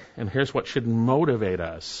why, and here's what should motivate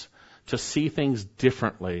us to see things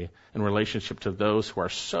differently in relationship to those who are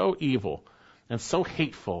so evil and so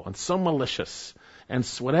hateful and so malicious and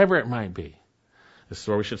whatever it might be. This is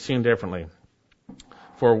where we should see them differently.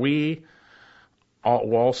 For we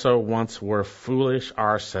also once were foolish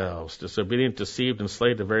ourselves, disobedient, deceived,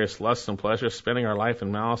 enslaved to various lusts and pleasures, spending our life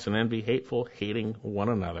in malice and envy, hateful, hating one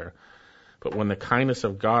another. But when the kindness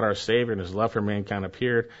of God our Savior and His love for mankind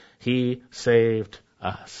appeared, He saved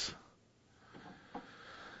us.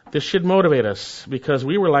 This should motivate us because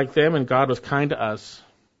we were like them and God was kind to us.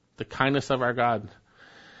 The kindness of our God.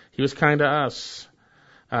 He was kind to us.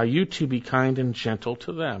 You too be kind and gentle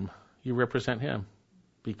to them. You represent Him.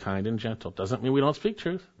 Be kind and gentle. Doesn't mean we don't speak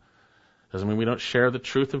truth. Doesn't mean we don't share the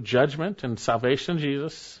truth of judgment and salvation in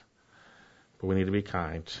Jesus. But we need to be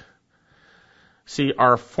kind. See,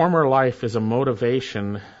 our former life is a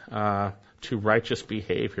motivation to righteous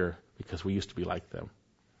behavior because we used to be like them.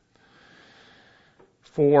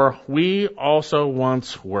 For we also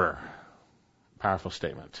once were. Powerful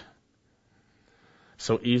statement.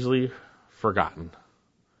 So easily forgotten.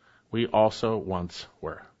 We also once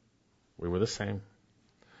were. We were the same.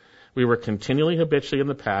 We were continually habitually in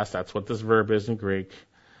the past. That's what this verb is in Greek.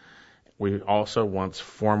 We also once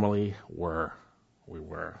formerly were. We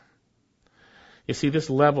were. You see, this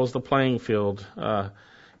levels the playing field.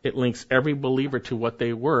 It links every believer to what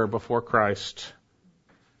they were before Christ.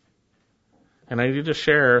 And I need to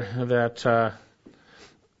share that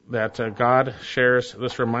God shares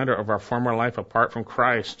this reminder of our former life apart from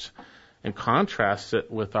Christ and contrasts it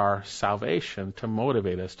with our salvation to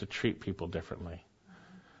motivate us to treat people differently.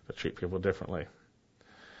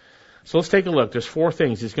 So let's take a look. There's 4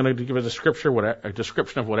 things. He's going to give us a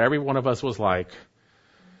description of what every one of us was like.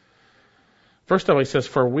 First of all, he says,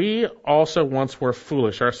 for we also once were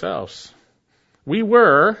foolish ourselves. We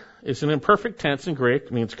were is an imperfect tense in Greek.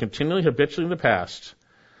 It means continually, habitually in the past.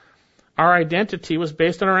 Our identity was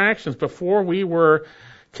based on our actions. Before we were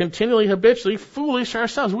continually, habitually foolish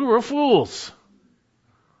ourselves. We were fools.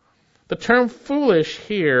 The term foolish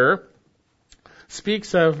here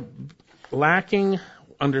speaks of lacking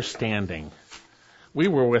understanding. We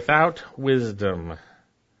were without wisdom.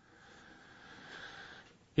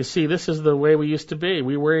 You see, this is the way we used to be.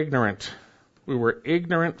 We were ignorant. We were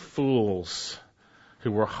ignorant fools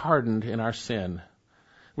who were hardened in our sin.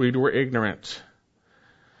 We were ignorant.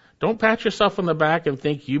 Don't pat yourself on the back and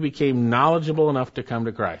think you became knowledgeable enough to come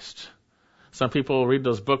to Christ. Some people read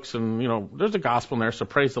those books and, there's a gospel in there, so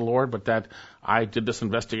praise the Lord, but that I did this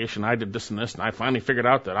investigation, I did this and this, and I finally figured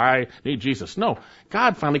out that I need Jesus. No,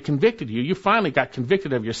 God finally convicted you. You finally got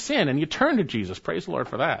convicted of your sin, and you turned to Jesus. Praise the Lord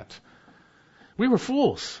for that. We were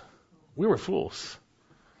fools. We were fools.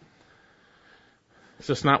 Is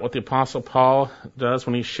this not what the Apostle Paul does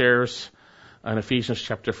when he shares in Ephesians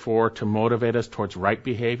chapter 4 to motivate us towards right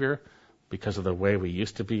behavior because of the way we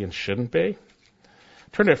used to be and shouldn't be?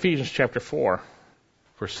 Turn to Ephesians chapter 4,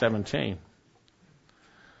 verse 17.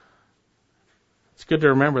 It's good to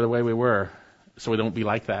remember the way we were so we don't be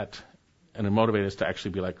like that and to motivate us to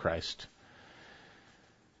actually be like Christ.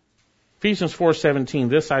 Ephesians 4:17,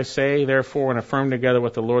 this I say, therefore, and affirm together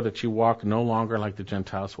with the Lord that you walk no longer like the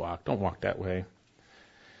Gentiles walk. Don't walk that way.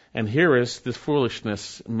 And here is this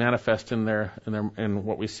foolishness manifest in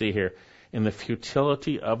what we see here. In the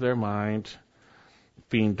futility of their mind,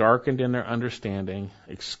 being darkened in their understanding,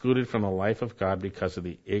 excluded from the life of God because of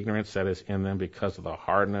the ignorance that is in them, because of the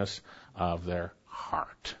hardness of their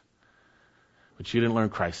heart. But you didn't learn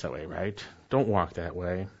Christ that way, right? Don't walk that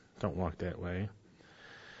way. Don't walk that way.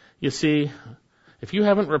 You see, if you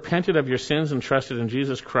haven't repented of your sins and trusted in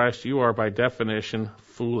Jesus Christ, you are by definition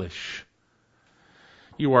foolish.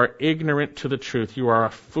 You are ignorant to the truth. You are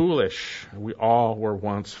foolish. We all were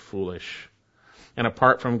once foolish. And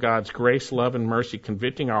apart from God's grace, love, and mercy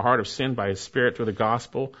convicting our heart of sin by His Spirit through the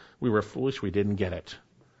gospel, we were foolish. We didn't get it.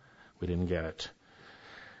 We didn't get it.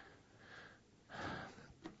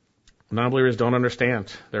 Non-believers don't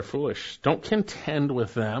understand. They're foolish. Don't contend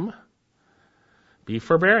with them. Be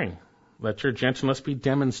forbearing. Let your gentleness be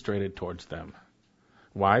demonstrated towards them.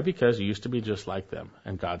 Why? Because you used to be just like them,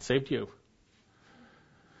 and God saved you.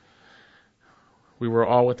 We were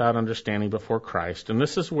all without understanding before Christ, and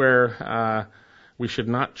this is where we should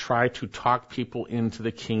not try to talk people into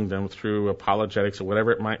the kingdom through apologetics or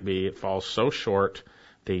whatever it might be. It falls so short.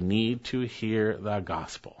 They need to hear the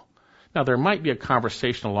gospel. Now, there might be a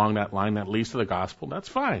conversation along that line that leads to the gospel. That's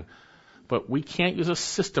fine. But we can't use a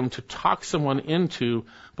system to talk someone into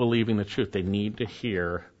believing the truth. They need to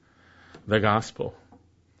hear the gospel.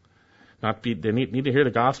 They need to hear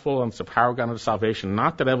the gospel and it's the power of God unto salvation.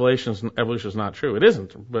 Not that evolution is not true. It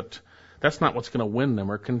isn't. But that's not what's going to win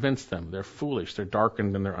them or convince them. They're foolish. They're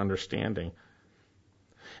darkened in their understanding.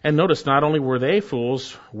 And notice, not only were they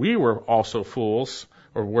fools, we were also fools.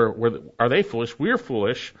 Or are they foolish? We're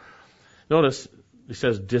foolish. Notice, he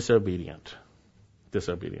says disobedient.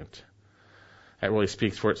 Disobedient. That really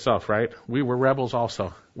speaks for itself, right? We were rebels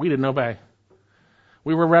also. We didn't obey.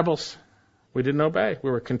 We were rebels. We didn't obey. We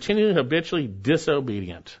were continually, habitually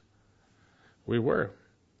disobedient. We were.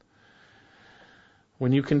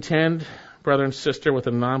 When you contend, brother and sister, with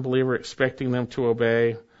a non-believer, expecting them to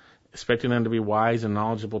obey, expecting them to be wise and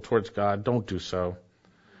knowledgeable towards God. Don't do so.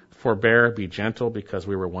 Forbear, be gentle, because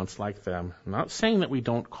we were once like them. I'm not saying that we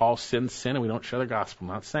don't call sin sin and we don't share the gospel.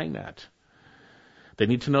 I'm not saying that. They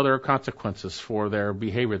need to know there are consequences for their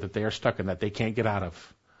behavior that they are stuck in, that they can't get out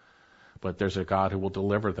of. But there's a God who will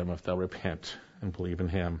deliver them if they'll repent and believe in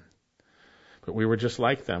Him. But we were just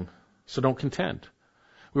like them, so don't contend.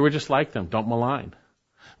 We were just like them, don't malign.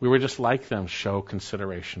 We were just like them, show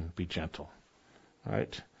consideration, be gentle.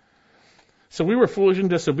 Right? So we were foolish and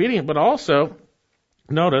disobedient, but also,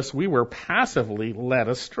 notice, we were passively led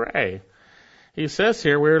astray. He says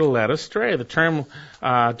here we were led astray. The term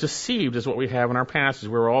deceived is what we have in our passage.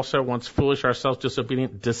 We were also once foolish ourselves,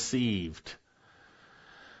 disobedient, deceived.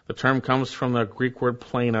 The term comes from the Greek word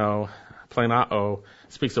planao.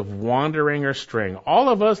 It speaks of wandering or straying. All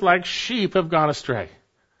of us, like sheep, have gone astray.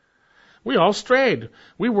 We all strayed.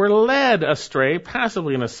 We were led astray,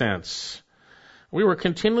 passively in a sense. We were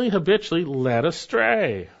continually, habitually led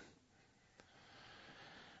astray.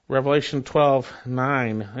 Revelation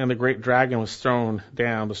 12:9, and the great dragon was thrown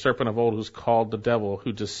down, the serpent of old who's called the devil,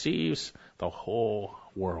 who deceives the whole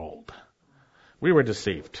world. We were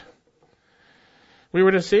deceived. We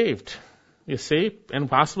were deceived, you see, and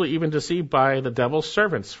possibly even deceived by the devil's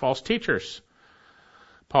servants, false teachers.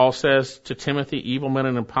 Paul says to Timothy, evil men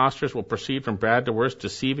and impostors will proceed from bad to worse,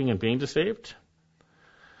 deceiving and being deceived.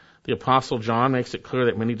 The Apostle John makes it clear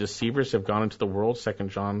that many deceivers have gone into the world, 2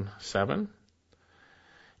 John 7.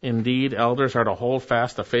 Indeed, elders are to hold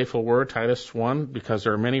fast the faithful word, Titus 1, because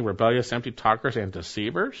there are many rebellious, empty talkers and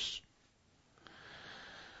deceivers.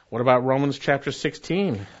 What about Romans chapter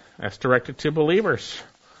 16? That's directed to believers.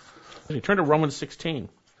 You turn to Romans 16.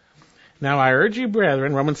 Now I urge you,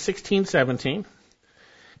 brethren, Romans 16:17,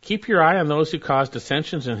 keep your eye on those who cause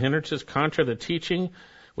dissensions and hindrances contrary to the teaching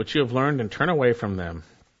which you have learned, and turn away from them.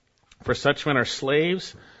 For such men are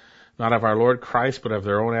slaves, not of our Lord Christ, but of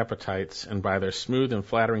their own appetites, and by their smooth and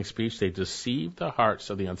flattering speech they deceive the hearts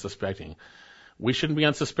of the unsuspecting. We shouldn't be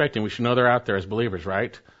unsuspecting. We should know they're out there as believers,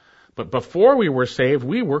 right? But before we were saved,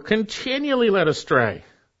 we were continually led astray.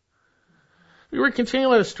 We were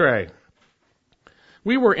continually led astray.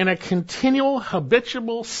 We were in a continual,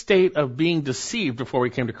 habitual state of being deceived before we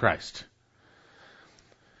came to Christ.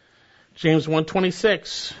 James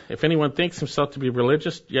 1:26, if anyone thinks himself to be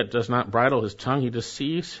religious, yet does not bridle his tongue, he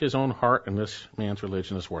deceives his own heart, and this man's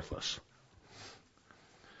religion is worthless.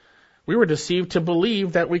 We were deceived to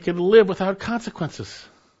believe that we could live without consequences.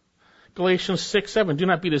 Galatians 6:7, do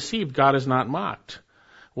not be deceived, God is not mocked.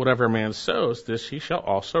 Whatever a man sows, this he shall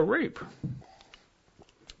also reap.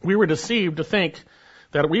 We were deceived to think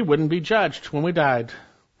that we wouldn't be judged when we died.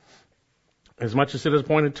 As much as it is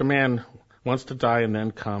appointed to man once to die, and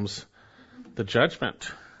then comes the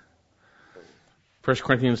judgment. 1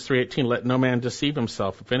 Corinthians 3:18, let no man deceive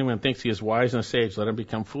himself. If anyone thinks he is wise and sage, let him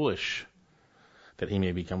become foolish, that he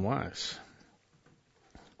may become wise.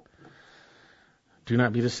 Do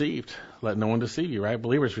not be deceived. Let no one deceive you, right?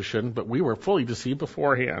 Believers, we shouldn't, but we were fully deceived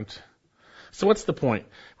beforehand. So what's the point?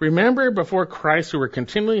 Remember, before Christ, we were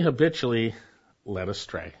continually, habitually led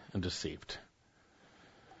astray and deceived.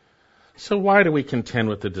 So why do we contend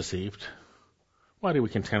with the deceived? Why do we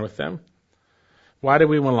contend with them? Why do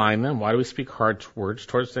we malign them? Why do we speak hard words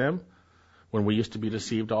towards them when we used to be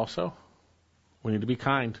deceived also? We need to be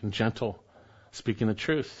kind and gentle, speaking the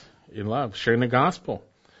truth in love, sharing the gospel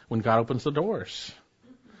when God opens the doors.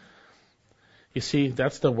 You see,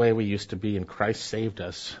 that's the way we used to be, and Christ saved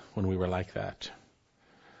us when we were like that.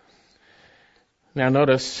 Now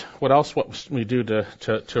notice what we do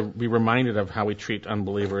to be reminded of how we treat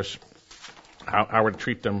unbelievers, how we're to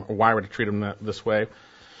treat them, or why we're to treat them this way.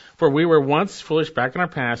 For we were once foolish, back in our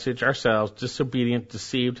passage, ourselves, disobedient,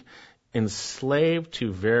 deceived, enslaved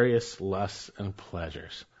to various lusts and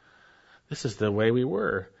pleasures. This is the way we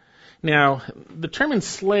were. Now, the term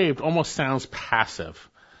enslaved almost sounds passive,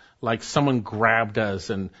 like someone grabbed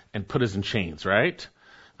us and put us in chains, right?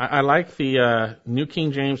 I like the New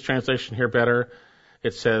King James translation here better.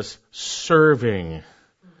 It says serving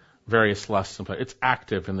various lusts and pleasures. It's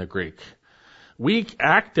active in the Greek. We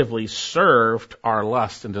actively served our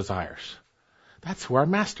lusts and desires. That's who our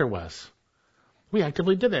master was. We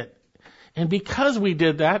actively did it. And because we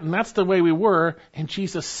did that, and that's the way we were, and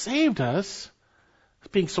Jesus saved us,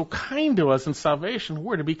 being so kind to us in salvation,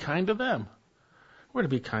 we're to be kind to them. We're to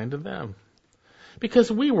be kind to them.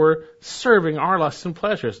 Because we were serving our lusts and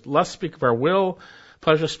pleasures. Lust speaks of our will.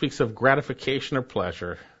 Pleasure speaks of gratification or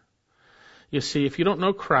pleasure. You see, if you don't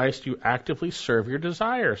know Christ, you actively serve your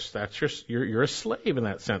desires. You're a slave in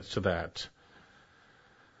that sense to that.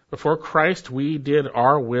 Before Christ, we did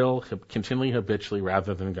our will continually, habitually,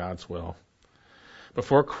 rather than God's will.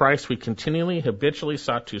 Before Christ, we continually, habitually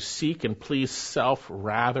sought to seek and please self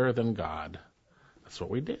rather than God. That's what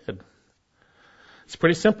we did. It's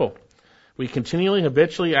pretty simple. We continually,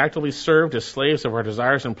 habitually, actively served as slaves of our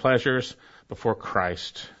desires and pleasures before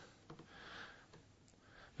Christ.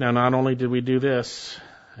 Now, not only did we do this,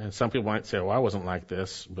 and some people might say, well, I wasn't like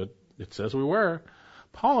this, but it says we were.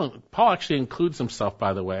 Paul actually includes himself,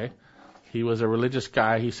 by the way. He was a religious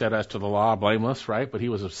guy, he said, as to the law, blameless, right? But he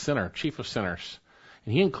was a sinner, chief of sinners.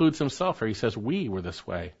 And he includes himself here. He says, we were this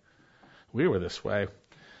way. We were this way.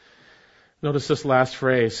 Notice this last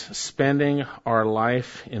phrase, spending our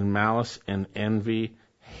life in malice and envy,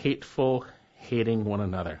 hateful, hating one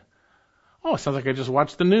another. Oh, it sounds like I just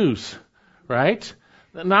watched the news, right?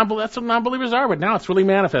 That's what non-believers are, but now it's really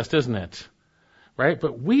manifest, isn't it? Right?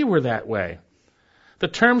 But we were that way. The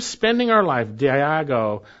term spending our life,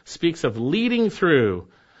 diago, speaks of leading through.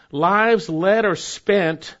 Lives led or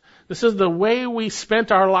spent. This is the way we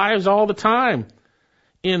spent our lives all the time.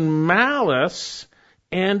 In malice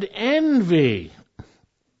and envy.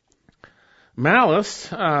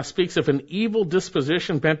 Malice speaks of an evil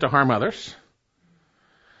disposition bent to harm others.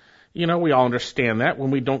 You know, we all understand that.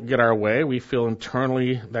 When we don't get our way, we feel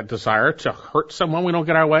internally that desire to hurt someone. We don't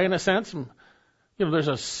get our way, in a sense. You know, there's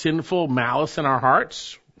a sinful malice in our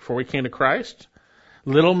hearts before we came to Christ.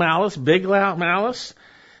 Little malice, big malice.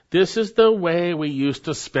 This is the way we used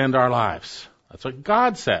to spend our lives. That's what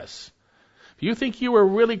God says. If you think you were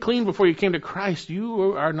really clean before you came to Christ,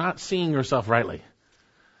 you are not seeing yourself rightly.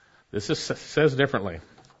 Says differently.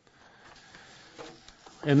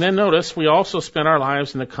 And then notice, we also spend our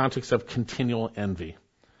lives in the context of continual envy.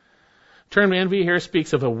 The term envy here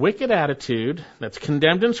speaks of a wicked attitude that's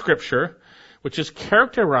condemned in Scripture, which is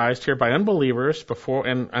characterized here by unbelievers before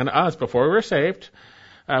and us before we were saved,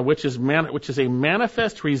 which is a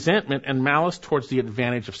manifest resentment and malice towards the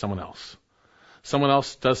advantage of someone else. Someone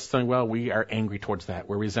else does something well, we are angry towards that.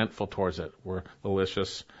 We're resentful towards it. We're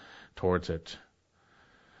malicious towards it.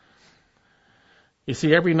 You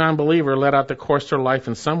see, every non-believer led out the course of their life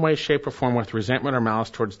in some way, shape, or form with resentment or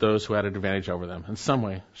malice towards those who had an advantage over them, in some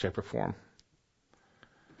way, shape, or form.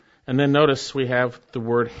 And then notice we have the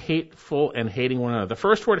word hateful and hating one another. The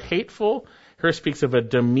first word, hateful, here speaks of a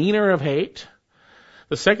demeanor of hate.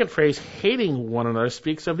 The second phrase, hating one another,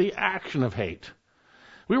 speaks of the action of hate.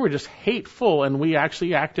 We were just hateful and we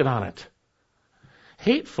actually acted on it.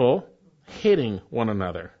 Hateful, hating one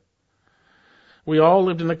another. We all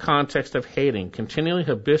lived in the context of hating, continually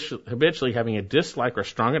habitually having a dislike or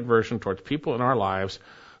strong aversion towards people in our lives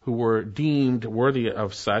who were deemed worthy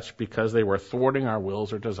of such because they were thwarting our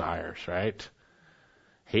wills or desires, right?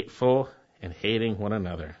 Hateful and hating one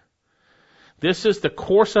another. This is the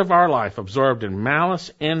course of our life, absorbed in malice,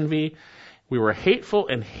 envy. We were hateful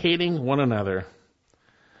and hating one another.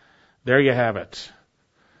 There you have it.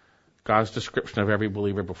 God's description of every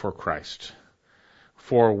believer before Christ.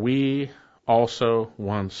 For we also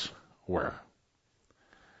once were.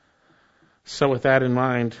 So with that in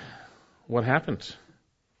mind, what happened?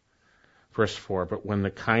 Verse 4, but when the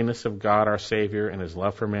kindness of God our Savior and His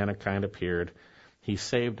love for mankind appeared, He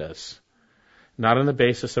saved us, not on the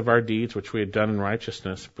basis of our deeds which we had done in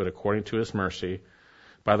righteousness, but according to His mercy,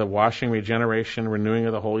 by the washing, regeneration, renewing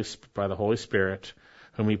of by the Holy Spirit,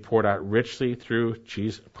 whom He poured out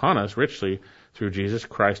upon us richly through Jesus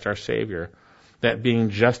Christ our Savior, that being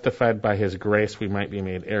justified by His grace we might be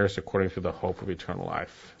made heirs according to the hope of eternal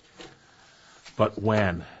life. But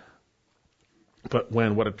when?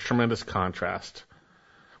 What a tremendous contrast.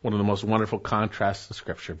 One of the most wonderful contrasts in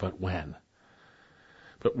Scripture. But when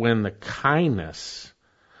the kindness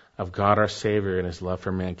of God our Savior and His love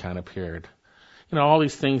for mankind appeared. You know, all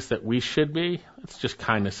these things that we should be, it's just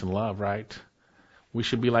kindness and love, right? We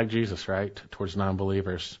should be like Jesus, right? Towards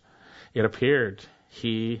non-believers. It appeared.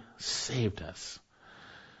 He saved us.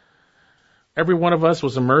 Every one of us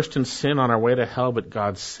was immersed in sin on our way to hell, but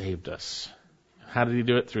God saved us. How did He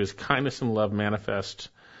do it? Through His kindness and love manifest.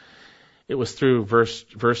 It was through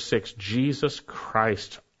verse 6, Jesus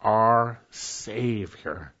Christ, our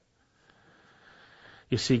Savior.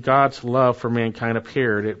 You see, God's love for mankind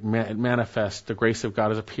appeared. It manifests. The grace of God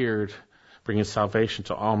has appeared, bringing salvation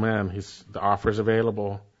to all men. The offer is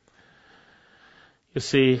available. You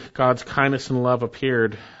see, God's kindness and love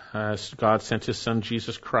appeared as God sent His Son,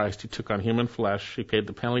 Jesus Christ. He took on human flesh. He paid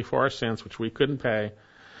the penalty for our sins, which we couldn't pay.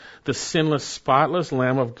 The sinless, spotless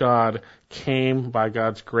Lamb of God came by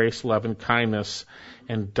God's grace, love, and kindness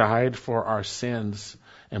and died for our sins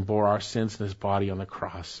and bore our sins in His body on the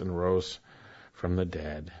cross and rose from the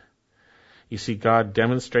dead. You see, God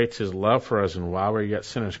demonstrates His love for us, and while we're yet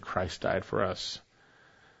sinners, Christ died for us.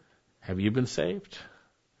 Have you been saved?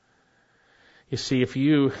 You see, if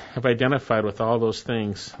you have identified with all those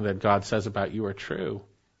things that God says about you are true,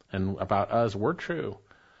 and about us we're true,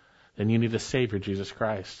 then you need a Savior, Jesus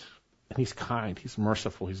Christ. And He's kind, He's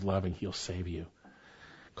merciful, He's loving, He'll save you.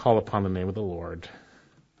 Call upon the name of the Lord.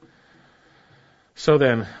 So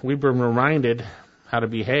then, we've been reminded how to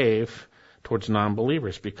behave towards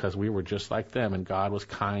non-believers because we were just like them, and God was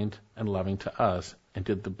kind and loving to us and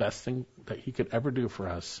did the best thing that He could ever do for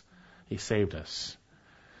us. He saved us.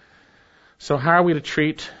 So how are we to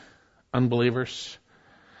treat unbelievers?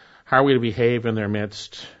 How are we to behave in their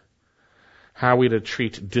midst? How are we to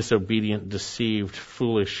treat disobedient, deceived,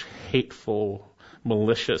 foolish, hateful,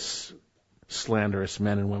 malicious, slanderous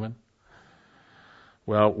men and women?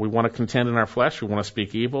 Well, we want to contend in our flesh. We want to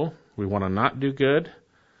speak evil. We want to not do good.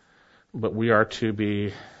 But we are to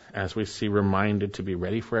be, as we see, reminded to be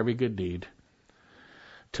ready for every good deed,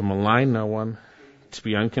 to malign no one, to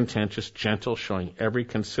be uncontentious, gentle, showing every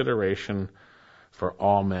consideration for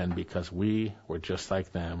all men, because we were just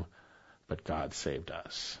like them, but God saved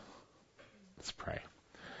us. Let's pray.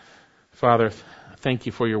 Father, thank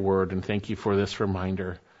you for your word, and thank you for this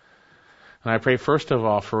reminder. And I pray first of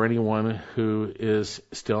all for anyone who is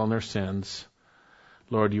still in their sins.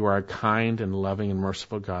 Lord, you are a kind and loving and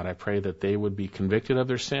merciful God. I pray that they would be convicted of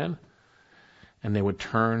their sin and they would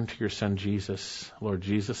turn to your Son Jesus. Lord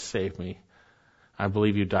Jesus, save me. I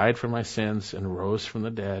believe you died for my sins and rose from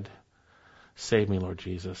the dead. Save me, Lord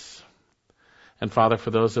Jesus. And Father,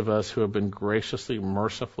 for those of us who have been graciously,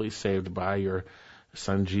 mercifully saved by your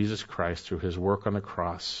Son Jesus Christ through his work on the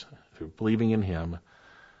cross, through believing in him,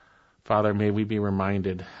 Father, may we be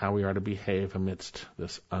reminded how we are to behave amidst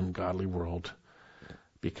this ungodly world,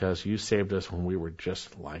 because you saved us when we were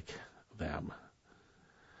just like them.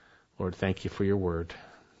 Lord, thank you for your word,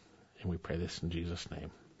 and we pray this in Jesus'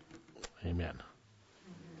 name. Amen.